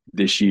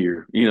this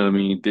year. You know what I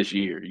mean? This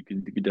year, you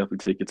can definitely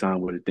take your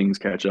time with it. Things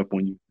catch up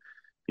on you.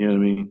 You know what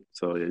I mean?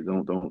 So yeah,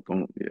 don't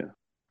yeah,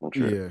 don't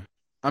trip. Yeah.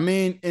 I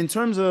mean, in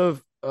terms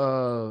of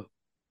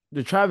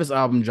the Travis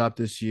album dropped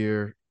this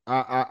year,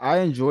 I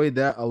enjoyed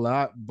that a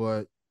lot,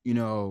 but you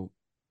know,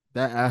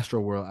 that Astro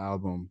World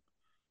album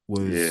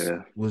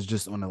Yeah, was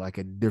just on like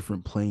a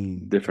different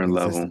plane of different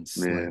level. existence.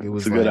 Like Yeah, it it's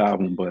was a good like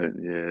album, but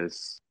yeah,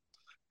 it's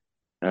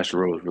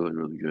Astro is really,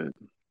 really good.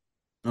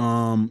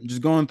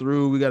 just going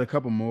through, we got a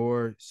couple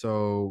more.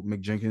 So Mick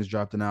Jenkins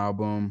dropped an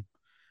album.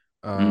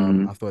 I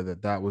Hmm.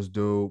 thought that was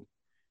dope.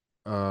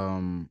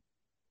 Um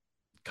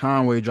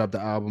Conway dropped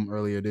the album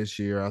earlier this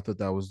year. I thought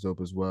that was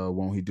dope as well.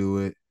 Won't he do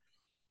it?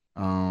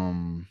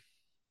 Um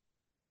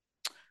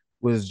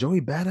was Joey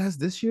Badass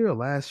this year or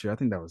last year? I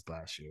think that was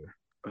last year.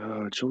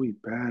 Joey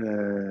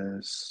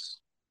Badass.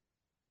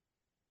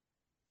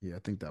 Yeah, I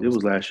think that It was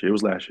was last last year. It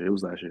was last year. It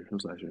was last year. It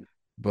was last year.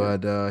 Yeah.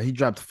 but he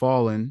dropped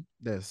Fallen.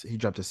 He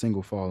dropped a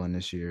single Fallen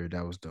this year.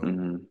 That was dope.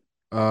 Hmm.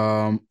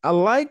 I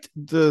liked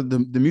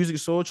the Music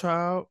Soul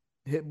Child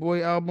Hit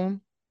Boy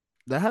album.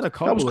 That had a That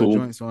was couple of cool.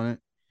 joints on it.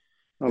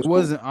 That It was cool.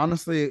 wasn't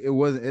honestly,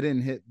 it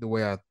didn't hit the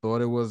way I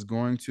thought it was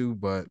going to,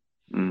 but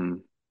Hmm.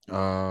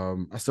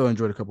 I still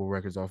enjoyed a couple of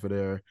records off of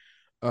there.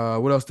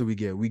 What else did we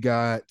get? We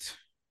got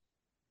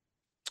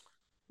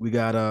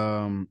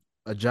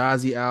a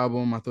Jazzy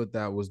album. I thought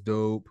that was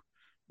dope.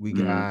 We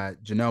Hmm. got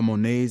Janelle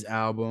Monae's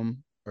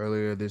album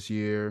earlier this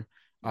year.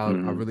 I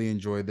Hmm. really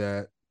enjoyed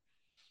that.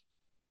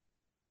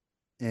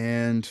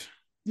 And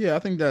yeah, I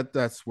think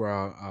that's where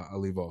I'll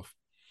leave off.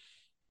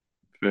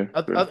 Fair,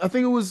 I fair. I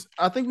think it was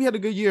I think we had a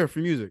good year for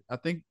music. I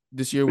think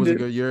this year We was a did.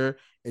 good year.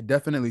 It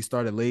definitely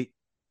started late,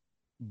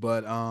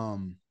 but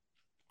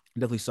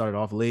definitely started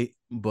off late.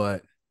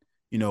 But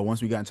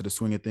once we got into the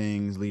swing of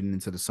things leading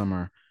into the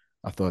summer,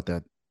 I thought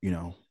that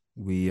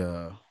we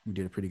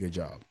did a pretty good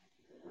job.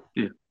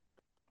 Yeah.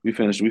 We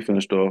finished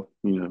off.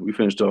 We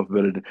finished off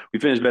better than we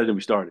finished better than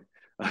we started.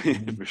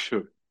 Mhm. For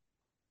sure.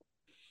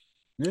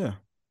 Yeah.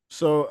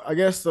 So I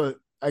guess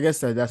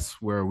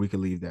that's where we could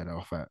leave that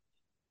off at.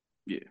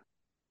 Yeah.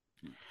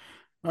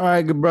 All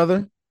right, good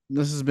brother.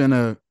 This has been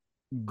a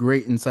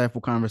great,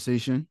 insightful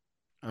conversation.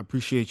 I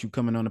appreciate you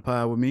coming on the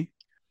pod with me.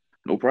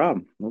 No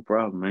problem. No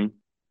problem, man.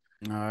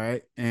 All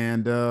right,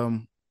 and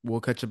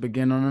we'll catch up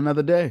again on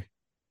another day.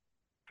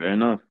 Fair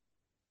enough.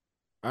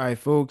 All right,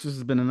 folks. This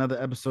has been another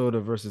episode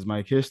of Versus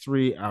Mike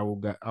History. I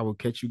will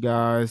catch you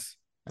guys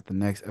at the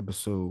next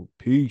episode.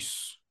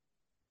 Peace.